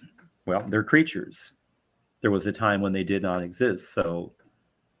creatures, well, they're creatures. There was a time when they did not exist. So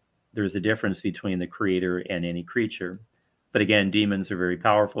there's a difference between the creator and any creature. But again, demons are very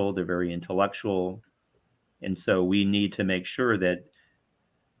powerful. They're very intellectual. And so we need to make sure that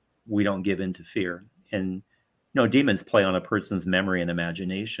we don't give in to fear. And demons play on a person's memory and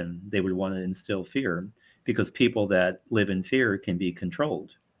imagination. They would want to instill fear because people that live in fear can be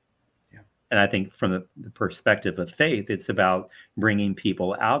controlled. Yeah. And I think from the perspective of faith, it's about bringing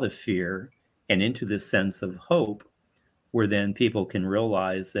people out of fear and into this sense of hope, where then people can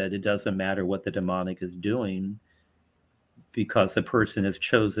realize that it doesn't matter what the demonic is doing, because a person has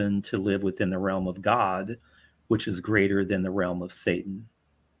chosen to live within the realm of God, which is greater than the realm of Satan.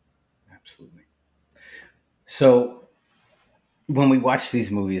 Absolutely. So when we watch these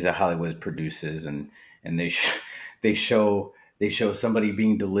movies that Hollywood produces and they show somebody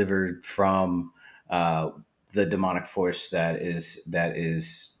being delivered from the demonic force that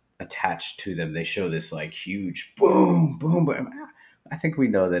is attached to them, they show this like huge boom, boom, boom. I think we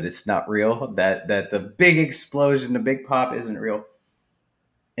know that it's not real. That the big explosion, the big pop, isn't real.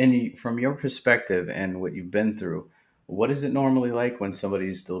 And from your perspective and what you've been through, what is it normally like when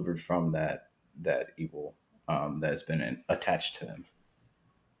somebody's delivered from that evil that has been attached to them?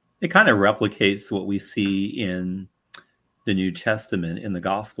 It kind of replicates what we see in the New Testament in the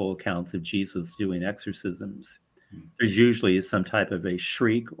gospel accounts of Jesus doing exorcisms. there's usually some type of a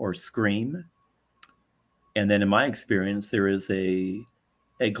shriek or scream. And then in my experience, there is a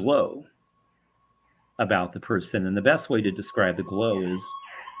glow about the person. And the best way to describe the glow is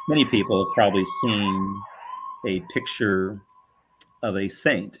many people have probably seen a picture of a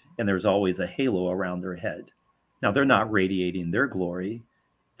saint, and there's always a halo around their head. Now, they're not radiating their glory,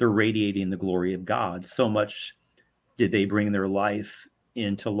 they're radiating the glory of God. So much did they bring their life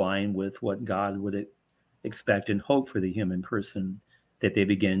into line with what God would expect and hope for the human person that they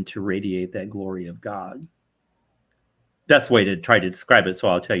begin to radiate that glory of God. That's the way to try to describe it. So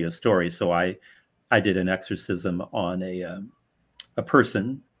I'll tell you a story. So I did an exorcism on a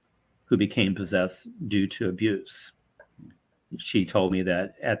person who became possessed due to abuse. She told me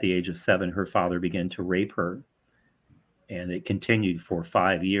that at the age of 7, her father began to rape her, and it continued for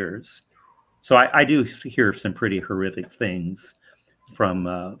 5 years. So I do hear some pretty horrific things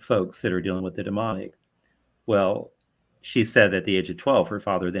from folks that are dealing with the demonic. Well, she said that at the age of 12, her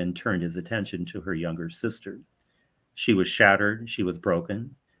father then turned his attention to her younger sister. She was shattered. She was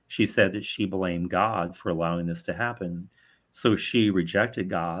broken. She said that she blamed God for allowing this to happen. So she rejected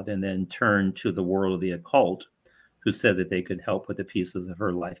God and then turned to the world of the occult, who said that they could help put the pieces of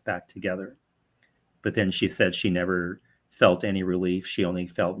her life back together. But then she said she never felt any relief. She only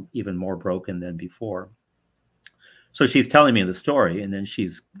felt even more broken than before. So she's telling me the story, and then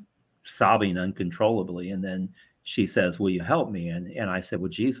she's sobbing uncontrollably. And then she says, "Will you help me?" And I said, "Well,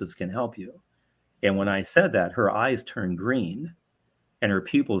 Jesus can help you." And when I said that, her eyes turned green and her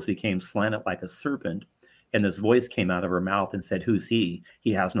pupils became slanted like a serpent. And this voice came out of her mouth and said, "Who's he?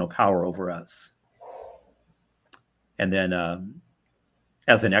 He has no power over us." And then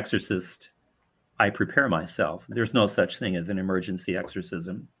as an exorcist, I prepare myself. There's no such thing as an emergency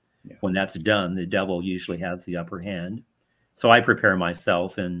exorcism. Yeah. When that's done, the devil usually has the upper hand. So I prepare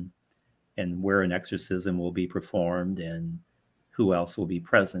myself and where an exorcism will be performed and who else will be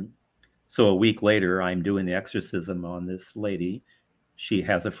present. So a week later, I'm doing the exorcism on this lady. She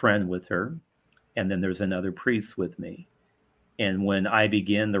has a friend with her, and then there's another priest with me. And when I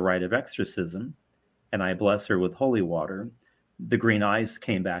begin the rite of exorcism and I bless her with holy water, the green eyes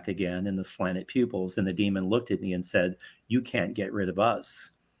came back again and the slanted pupils, and the demon looked at me and said, "You can't get rid of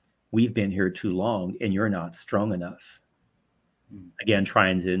us. We've been here too long, and you're not strong enough." Again,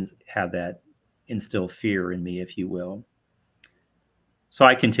 trying to have that instill fear in me, if you will. So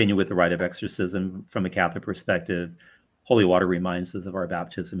I continue with the rite of exorcism from a Catholic perspective. Holy water reminds us of our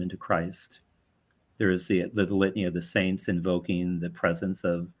baptism into Christ. There is the litany of the saints invoking the presence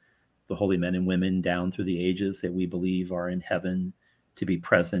of the holy men and women down through the ages that we believe are in heaven to be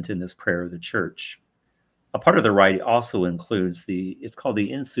present in this prayer of the church. A part of the rite also includes it's called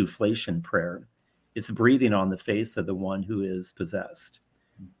the insufflation prayer. It's breathing on the face of the one who is possessed.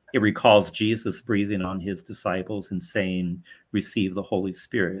 It recalls Jesus breathing on his disciples and saying, "Receive the Holy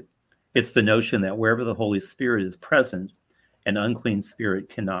Spirit." It's the notion that wherever the Holy Spirit is present, an unclean spirit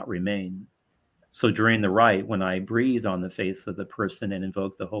cannot remain. So during the rite, when I breathe on the face of the person and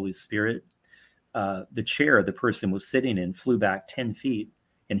invoke the Holy Spirit, the chair the person was sitting in flew back 10 feet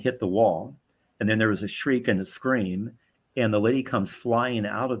and hit the wall. And then there was a shriek and a scream, and the lady comes flying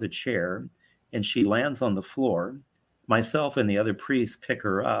out of the chair, and she lands on the floor. Myself and the other priests pick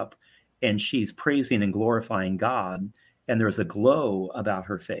her up, and she's praising and glorifying God, and there's a glow about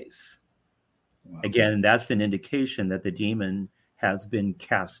her face. Wow. Again, that's an indication that the demon has been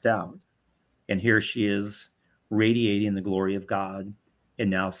cast out. And here she is radiating the glory of God and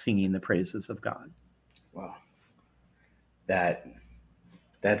now singing the praises of God. Wow.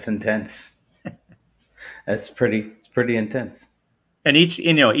 That's intense. It's pretty intense. And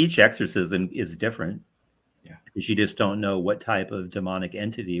each exorcism is different. Yeah. Because you just don't know what type of demonic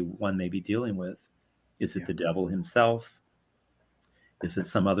entity one may be dealing with. Is it the devil himself? Is it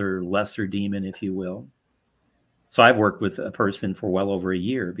some other lesser demon, if you will? So I've worked with a person for well over a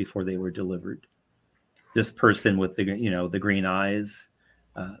year before they were delivered. This person with the green eyes,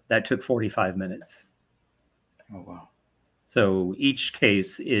 that took 45 minutes. Oh, wow. So each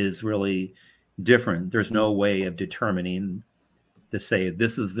case is really different. There's no way of determining to say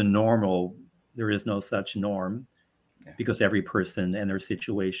this is the normal. There is no such norm because every person and their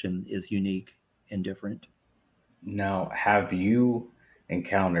situation is unique and different. Now, have you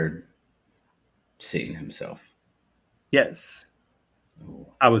encountered Satan himself? Yes.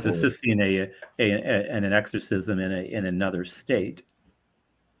 I was assisting an exorcism in another state.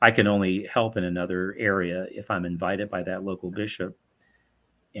 I can only help in another area if I'm invited by that local bishop.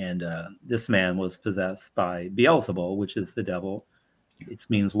 And this man was possessed by Beelzebul, which is the devil. It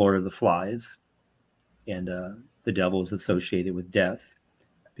means Lord of the Flies. And the devil is associated with death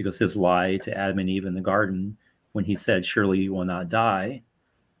because his lie to Adam and Eve in the garden when he said, "Surely you will not die,"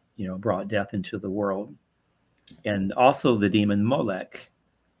 brought death into the world. And also the demon Molech,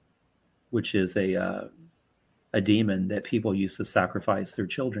 which is a demon that people used to sacrifice their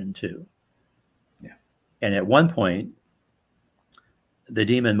children to. Yeah. And at one point, the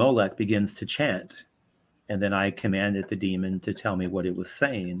demon Molech begins to chant. And then I commanded the demon to tell me what it was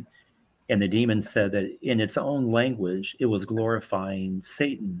saying. And the demon said that in its own language, it was glorifying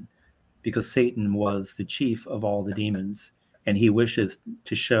Satan, because Satan was the chief of all the demons. And he wishes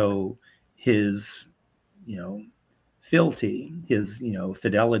to show his, fealty, his,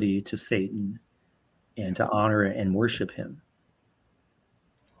 fidelity to Satan, and to honor and worship him.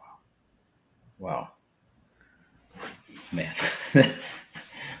 Wow. Man.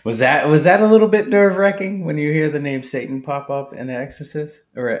 Was that a little bit nerve-wracking when you hear the name Satan pop up in an exorcist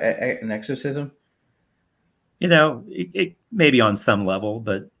or an exorcism? It maybe on some level,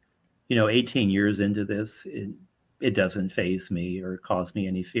 but 18 years into this, it doesn't faze me or cause me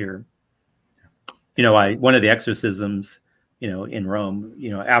any fear. One of the exorcisms, in Rome,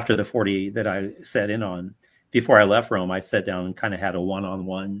 after the 40 that I sat in on, before I left Rome, I sat down and kind of had a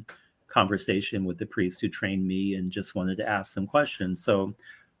one-on-one conversation with the priest who trained me and just wanted to ask some questions. So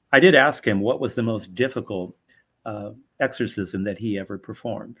I did ask him what was the most difficult exorcism that he ever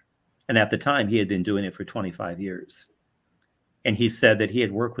performed. And at the time, he had been doing it for 25 years. And he said that he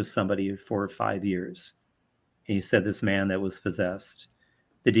had worked with somebody for 5 years. And he said this man that was possessed,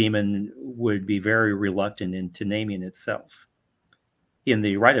 the demon would be very reluctant into naming itself. In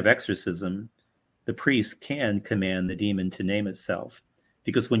the rite of exorcism, the priest can command the demon to name itself,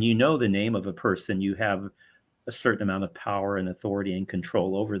 because when you know the name of a person, you have a certain amount of power and authority and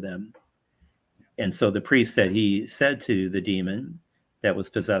control over them. And so the priest said, he said to the demon that was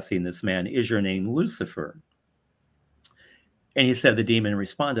possessing this man, "Is your name Lucifer?" And he said, the demon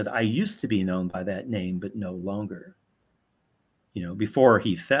responded, "I used to be known by that name, but no longer." Before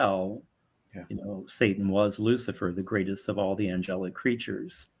he fell, Satan was Lucifer, the greatest of all the angelic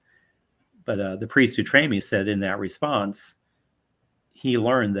creatures. But the priest who trained me said in that response, he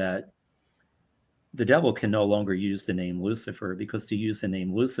learned that the devil can no longer use the name Lucifer, because to use the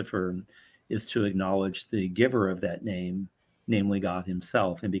name Lucifer is to acknowledge the giver of that name, namely God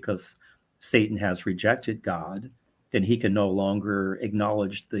himself. And because Satan has rejected God, then he can no longer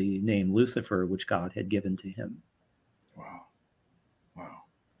acknowledge the name Lucifer, which God had given to him. Wow. Wow.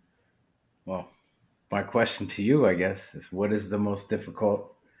 Well, my question to you, I guess, is what is the most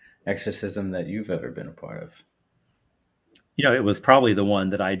difficult exorcism that you've ever been a part of? It was probably the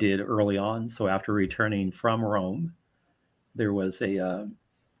one that I did early on. So after returning from Rome, there was a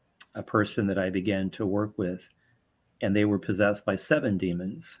person that I began to work with, and they were possessed by 7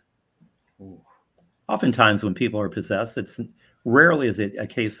 demons. Ooh. Oftentimes when people are possessed, it's rarely is it a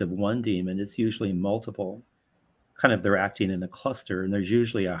case of one demon. It's usually multiple. Kind of they're acting in a cluster, and there's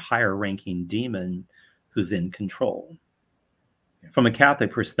usually a higher ranking demon who's in control. From a Catholic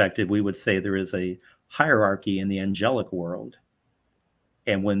perspective, we would say there is a hierarchy in the angelic world.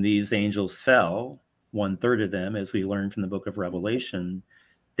 And when these angels fell, 1/3 of them, as we learned from the book of Revelation,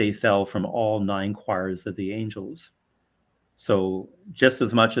 they fell from all 9 choirs of the angels. So just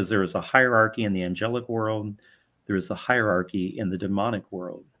as much as there is a hierarchy in the angelic world, there is a hierarchy in the demonic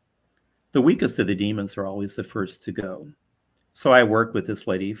world. The weakest of the demons are always the first to go. So I worked with this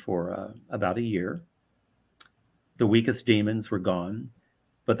lady for about a year. The weakest demons were gone,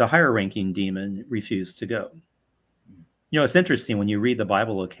 but the higher ranking demon refused to go. It's interesting when you read the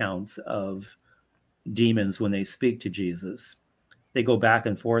Bible accounts of demons when they speak to Jesus, they go back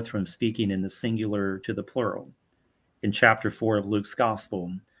and forth from speaking in the singular to the plural. In chapter 4 of Luke's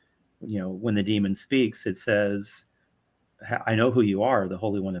gospel, when the demon speaks, it says, "I know who you are, the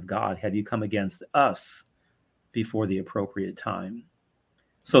Holy One of God. Have you come against us before the appropriate time?"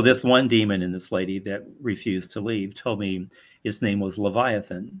 So this one demon in this lady that refused to leave told me its name was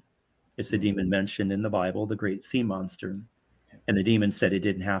Leviathan. It's a demon mentioned in the Bible, the great sea monster. And the demon said it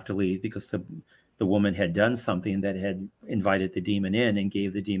didn't have to leave because the woman had done something that had invited the demon in and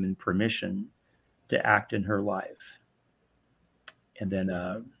gave the demon permission to act in her life. And then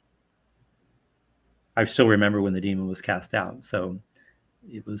I still remember when the demon was cast out. So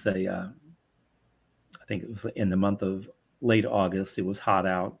it was I think it was in the month of late August. It was hot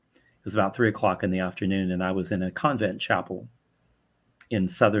out. It was about 3:00 in the afternoon, and I was in a convent chapel in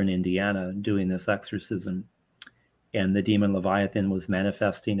southern Indiana doing this exorcism. And the demon Leviathan was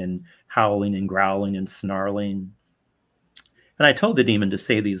manifesting and howling and growling and snarling. And I told the demon to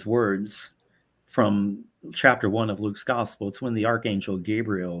say these words from chapter 1 of Luke's gospel. It's when the archangel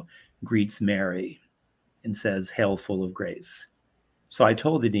Gabriel greets Mary and says, "Hail, full of grace." So I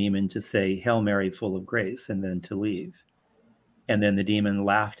told the demon to say, Hail Mary, full of grace, and then to leave. And then the demon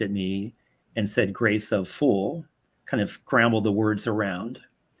laughed at me and said, Grace of fool, kind of scrambled the words around,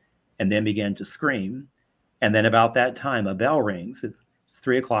 and then began to scream. And then about that time, a bell rings. It's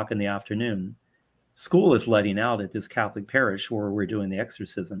 3 o'clock in the afternoon. School is letting out at this Catholic parish where we're doing the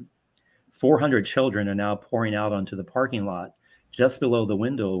exorcism. 400 children are now pouring out onto the parking lot just below the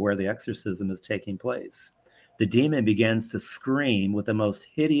window where the exorcism is taking place. The demon begins to scream with the most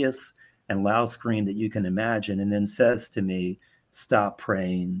hideous and loud scream that you can imagine, and then says to me, Stop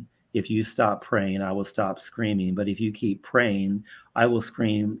praying. If you stop praying, I will stop screaming. But if you keep praying, I will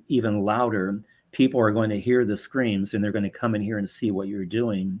scream even louder. People are going to hear the screams and they're going to come in here and see what you're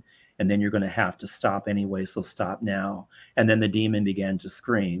doing. And then you're going to have to stop anyway. So stop now. And then the demon began to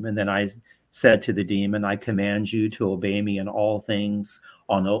scream. And then I said to the demon, I command you to obey me in all things,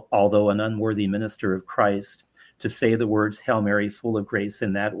 although an unworthy minister of Christ, to say the words, Hail Mary, full of grace,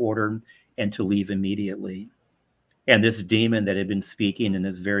 in that order, and to leave immediately. And this demon that had been speaking in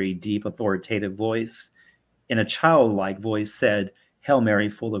his very deep, authoritative voice, in a childlike voice, said, Hail Mary,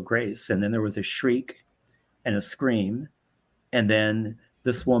 full of grace. And then there was a shriek and a scream. And then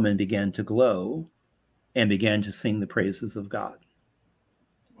this woman began to glow and began to sing the praises of God.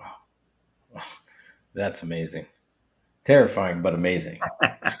 Wow. That's amazing. Terrifying, but amazing.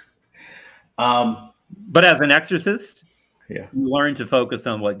 But as an exorcist, yeah, you learn to focus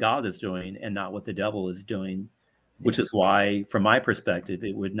on what God is doing and not what the devil is doing, which is why, from my perspective,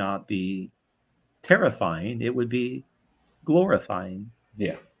 it would not be terrifying. It would be glorifying.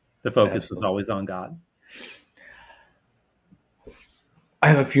 Yeah. The focus is always on God. I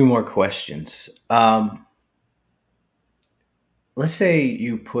have a few more questions. Let's say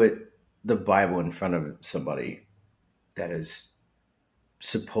you put the Bible in front of somebody that is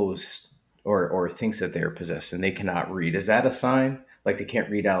supposed or thinks that they're possessed and they cannot read. Is that a sign? Like they can't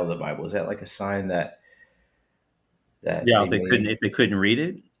read out of the Bible? Is that like a sign that Yeah, if they couldn't read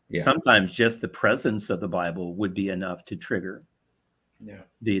it, yeah. Sometimes just the presence of the Bible would be enough to trigger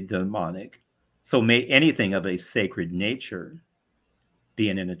the demonic. So anything of a sacred nature,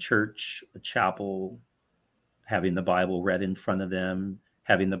 being in a church, a chapel, having the Bible read in front of them,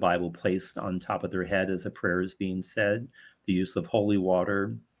 having the Bible placed on top of their head as a prayer is being said, the use of holy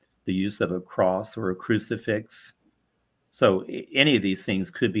water, the use of a cross or a crucifix. So any of these things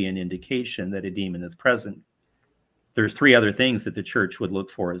could be an indication that a demon is present. There's 3 other things that the church would look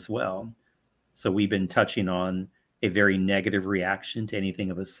for as well. So we've been touching on a very negative reaction to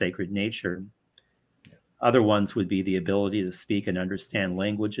anything of a sacred nature. Other ones would be the ability to speak and understand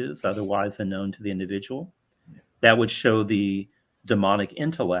languages otherwise unknown to the individual. That would show the demonic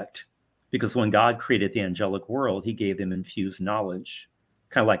intellect, because when God created the angelic world, he gave them infused knowledge,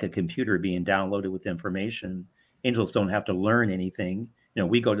 kind of like a computer being downloaded with information. Angels don't have to learn anything.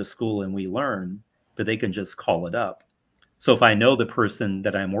 We go to school and we learn, but they can just call it up. So if I know the person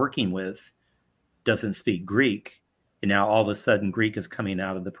that I'm working with doesn't speak Greek, and now all of a sudden Greek is coming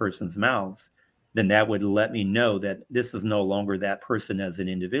out of the person's mouth, then that would let me know that this is no longer that person as an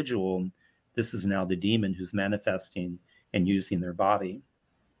individual. This is now the demon who's manifesting and using their body.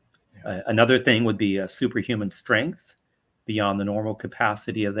 Another thing would be a superhuman strength beyond the normal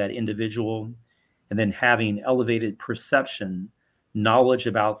capacity of that individual, and then having elevated perception, knowledge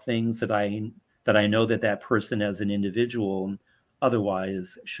about things that I know that person as an individual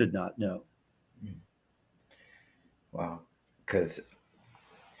otherwise should not know. Wow. Because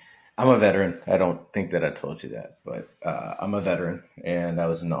I'm a veteran. I don't think that I told you that, but I'm a veteran, and I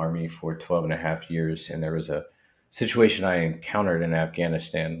was in the Army for 12 and a half years, and there was a situation I encountered in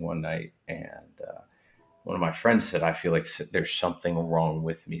Afghanistan one night, and one of my friends said, I feel like there's something wrong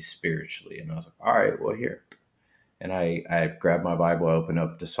with me spiritually. And I was like, all right, well, here. And I grabbed my Bible, I opened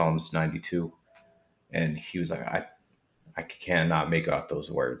up to Psalms 92, and he was like, I cannot make out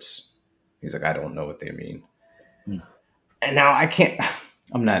those words. He's like, I don't know what they mean. And now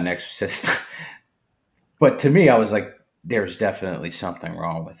I'm not an exorcist, but to me, I was like, there's definitely something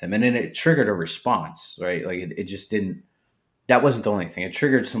wrong with him. And then it triggered a response, right? Like it just didn't, that wasn't the only thing. It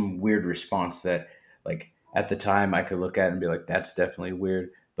triggered some weird response that like at the time I could look at and be like, that's definitely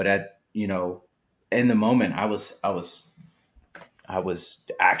weird. But in the moment I was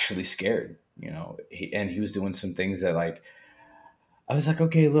actually scared, and he was doing some things that like, I was like,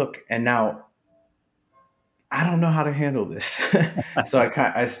 okay, look, and now I don't know how to handle this. So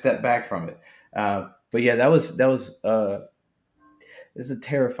I stepped back from it. But yeah, that was it's a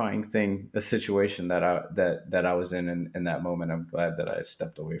terrifying thing, a situation that I was in that moment. I'm glad that I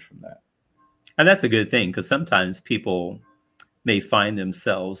stepped away from that. And that's a good thing, because sometimes people may find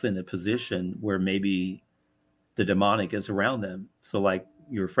themselves in a position where maybe the demonic is around them. So, like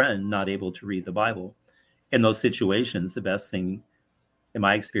your friend not able to read the Bible, in those situations, the best thing, in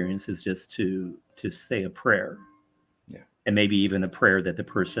my experience, is just to say a prayer, Yeah. and maybe even a prayer that the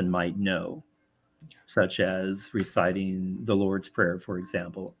person might know, such as reciting the Lord's Prayer, for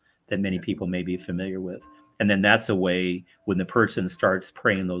example, that many Yeah. people may be familiar with. And then that's a way when the person starts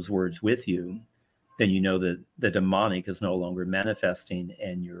praying those words with you, then you know that the demonic is no longer manifesting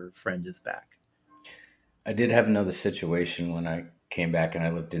and your friend is back. I did have another situation when I came back and I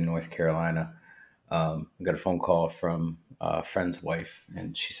lived in North Carolina. I got a phone call from a friend's wife,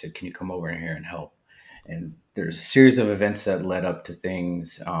 and she said, "Can you come over in here and help?" And there's a series of events that led up to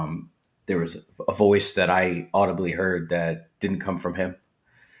things. There was a voice that I audibly heard that didn't come from him.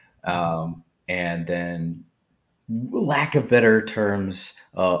 And then, lack of better terms,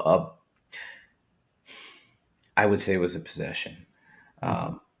 I would say it was a possession.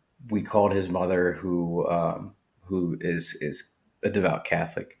 Mm-hmm. We called his mother, who is a devout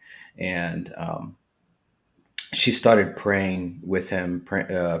Catholic, and she started praying with him,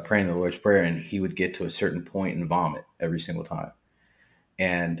 praying the Lord's Prayer, and he would get to a certain point and vomit every single time,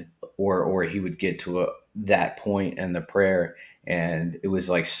 and or he would get to that point in the prayer, and it was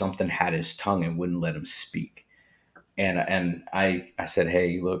like something had his tongue and wouldn't let him speak. And I said,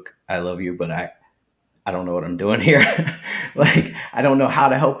 "Hey, look, I love you, but I don't know what I'm doing here. Like, I don't know how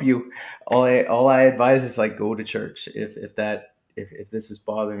to help you. All I advise is, like, go to church. If this is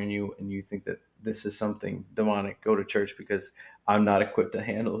bothering you and you think that this is something demonic, go to church, because I'm not equipped to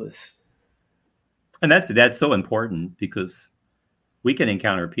handle this." And that's so important, because we can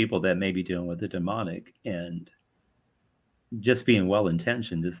encounter people that may be dealing with the demonic, and just being well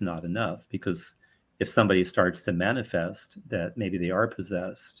intentioned is not enough, because if somebody starts to manifest that maybe they are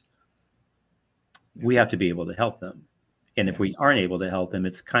possessed, Yeah. we have to be able to help them. And if Yeah. we aren't able to help them,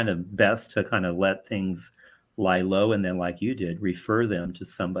 it's kind of best to kind of let things lie low, and then, like you did, refer them to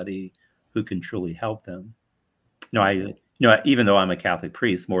somebody who can truly help them. No, I, even though I'm a Catholic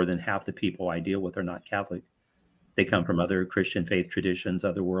priest, more than half the people I deal with are not Catholic. They come from other Christian faith traditions,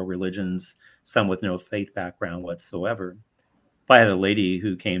 other world religions, some with no faith background whatsoever. If I had a lady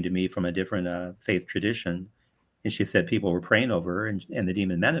who came to me from a different faith tradition, and she said people were praying over her, and the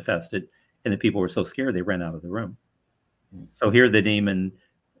demon manifested, and the people were so scared they ran out of the room. So here the demon,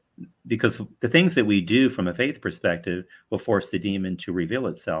 because the things that we do from a faith perspective will force the demon to reveal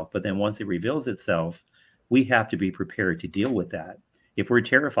itself. But then once it reveals itself, we have to be prepared to deal with that. If we're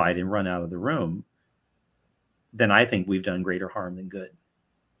terrified and run out of the room, then I think we've done greater harm than good.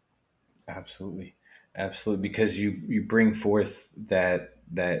 Absolutely. Absolutely. Because you bring forth that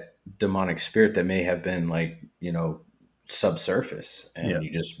demonic spirit that may have been, like, subsurface, Yeah. and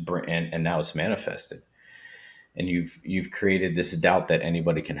you just bring, and now it's manifested, and you've created this doubt that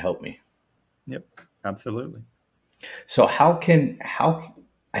anybody can help me. Yep. Absolutely. So how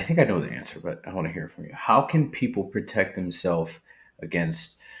I think I know the answer, but I want to hear from you. How can people protect themselves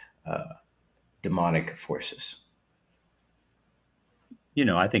against uh, demonic forces?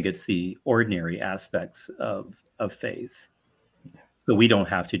 I think it's the ordinary aspects of faith. So we don't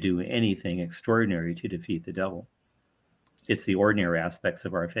have to do anything extraordinary to defeat the devil. It's the ordinary aspects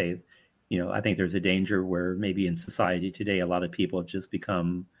of our faith. I think there's a danger where maybe in society today, a lot of people have just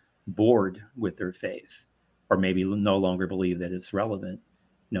become bored with their faith, or maybe no longer believe that it's relevant.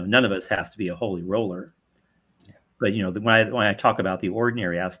 None of us has to be a holy roller. But when I talk about the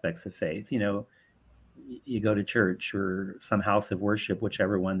ordinary aspects of faith, you go to church or some house of worship,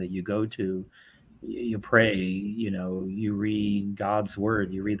 whichever one that you go to, you pray, you read God's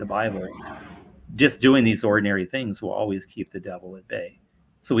word, you read the Bible. Just doing these ordinary things will always keep the devil at bay.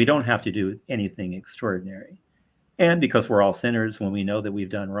 So we don't have to do anything extraordinary. And because we're all sinners, when we know that we've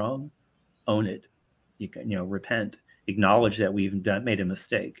done wrong, own it. You can, repent, acknowledge that made a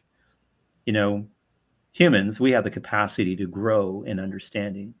mistake. You know, Humans, we have the capacity to grow in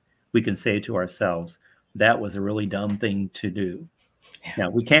understanding. We can say to ourselves, that was a really dumb thing to do. Yeah. Now,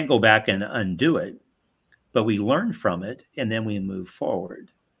 we can't go back and undo it, but we learn from it and then we move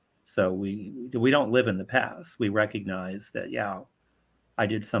forward. So we don't live in the past. We recognize that, yeah, I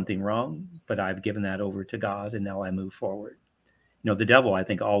did something wrong, but I've given that over to God and now I move forward. The devil, I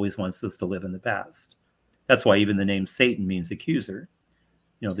think, always wants us to live in the past. That's why even the name Satan means accuser.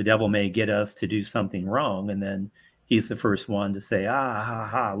 The devil may get us to do something wrong, and then he's the first one to say, ah, ha,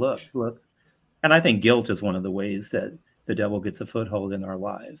 ha, look, look. And I think guilt is one of the ways that the devil gets a foothold in our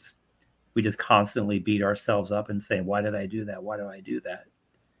lives. We just constantly beat ourselves up and say, why did I do that? Why do I do that?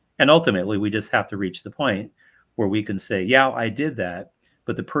 And ultimately, we just have to reach the point where we can say, yeah, I did that,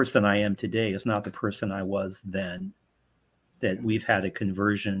 but the person I am today is not the person I was then, that we've had a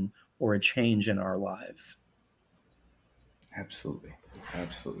conversion or a change in our lives. Absolutely.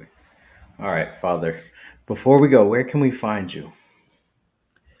 Absolutely. All right, Father. Before we go, where can we find you?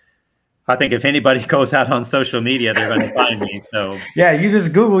 I think if anybody goes out on social media, they're going to find me. So, Yeah, you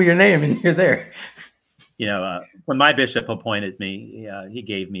just Google your name and you're there. when my bishop appointed me, he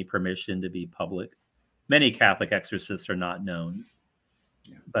gave me permission to be public. Many Catholic exorcists are not known,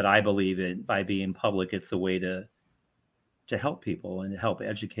 but I believe in by being public, it's a way to help people and help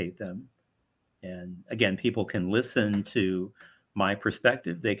educate them. And again, people can listen to my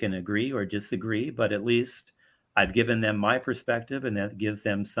perspective. They can agree or disagree, but at least I've given them my perspective, and that gives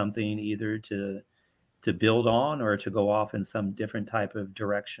them something either to build on or to go off in some different type of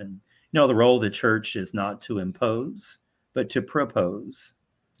direction. The role of the church is not to impose, but to propose.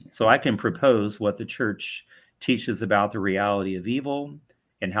 So I can propose what the church teaches about the reality of evil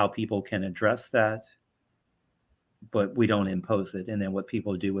and how people can address that, but we don't impose it. And then what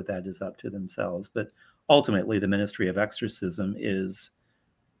people do with that is up to themselves. But ultimately, the ministry of exorcism is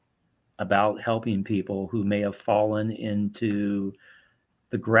about helping people who may have fallen into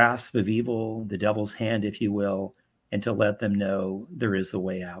the grasp of evil, the devil's hand, if you will, and to let them know there is a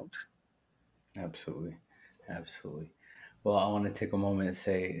way out. Absolutely. Absolutely. Well, I want to take a moment and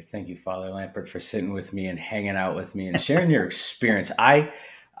say thank you, Father Lampert, for sitting with me and hanging out with me and sharing your experience. I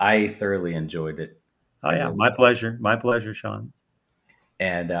thoroughly enjoyed it. Oh I yeah, really my did. pleasure. My pleasure, Sean.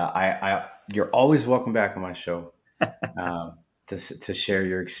 And you're always welcome back on my show to share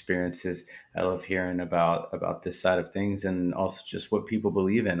your experiences. I love hearing about this side of things and also just what people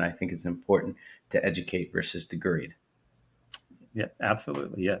believe in. I think it's important to educate versus degrade. Yeah,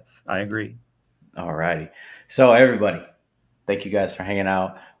 absolutely. Yes, I agree. All righty. So everybody, thank you guys for hanging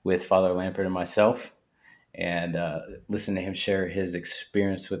out with Father Lampert and myself, and listen to him share his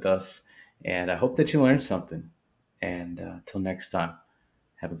experience with us. And I hope that you learned something. And till next time,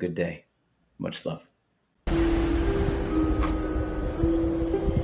 have a good day. Much love.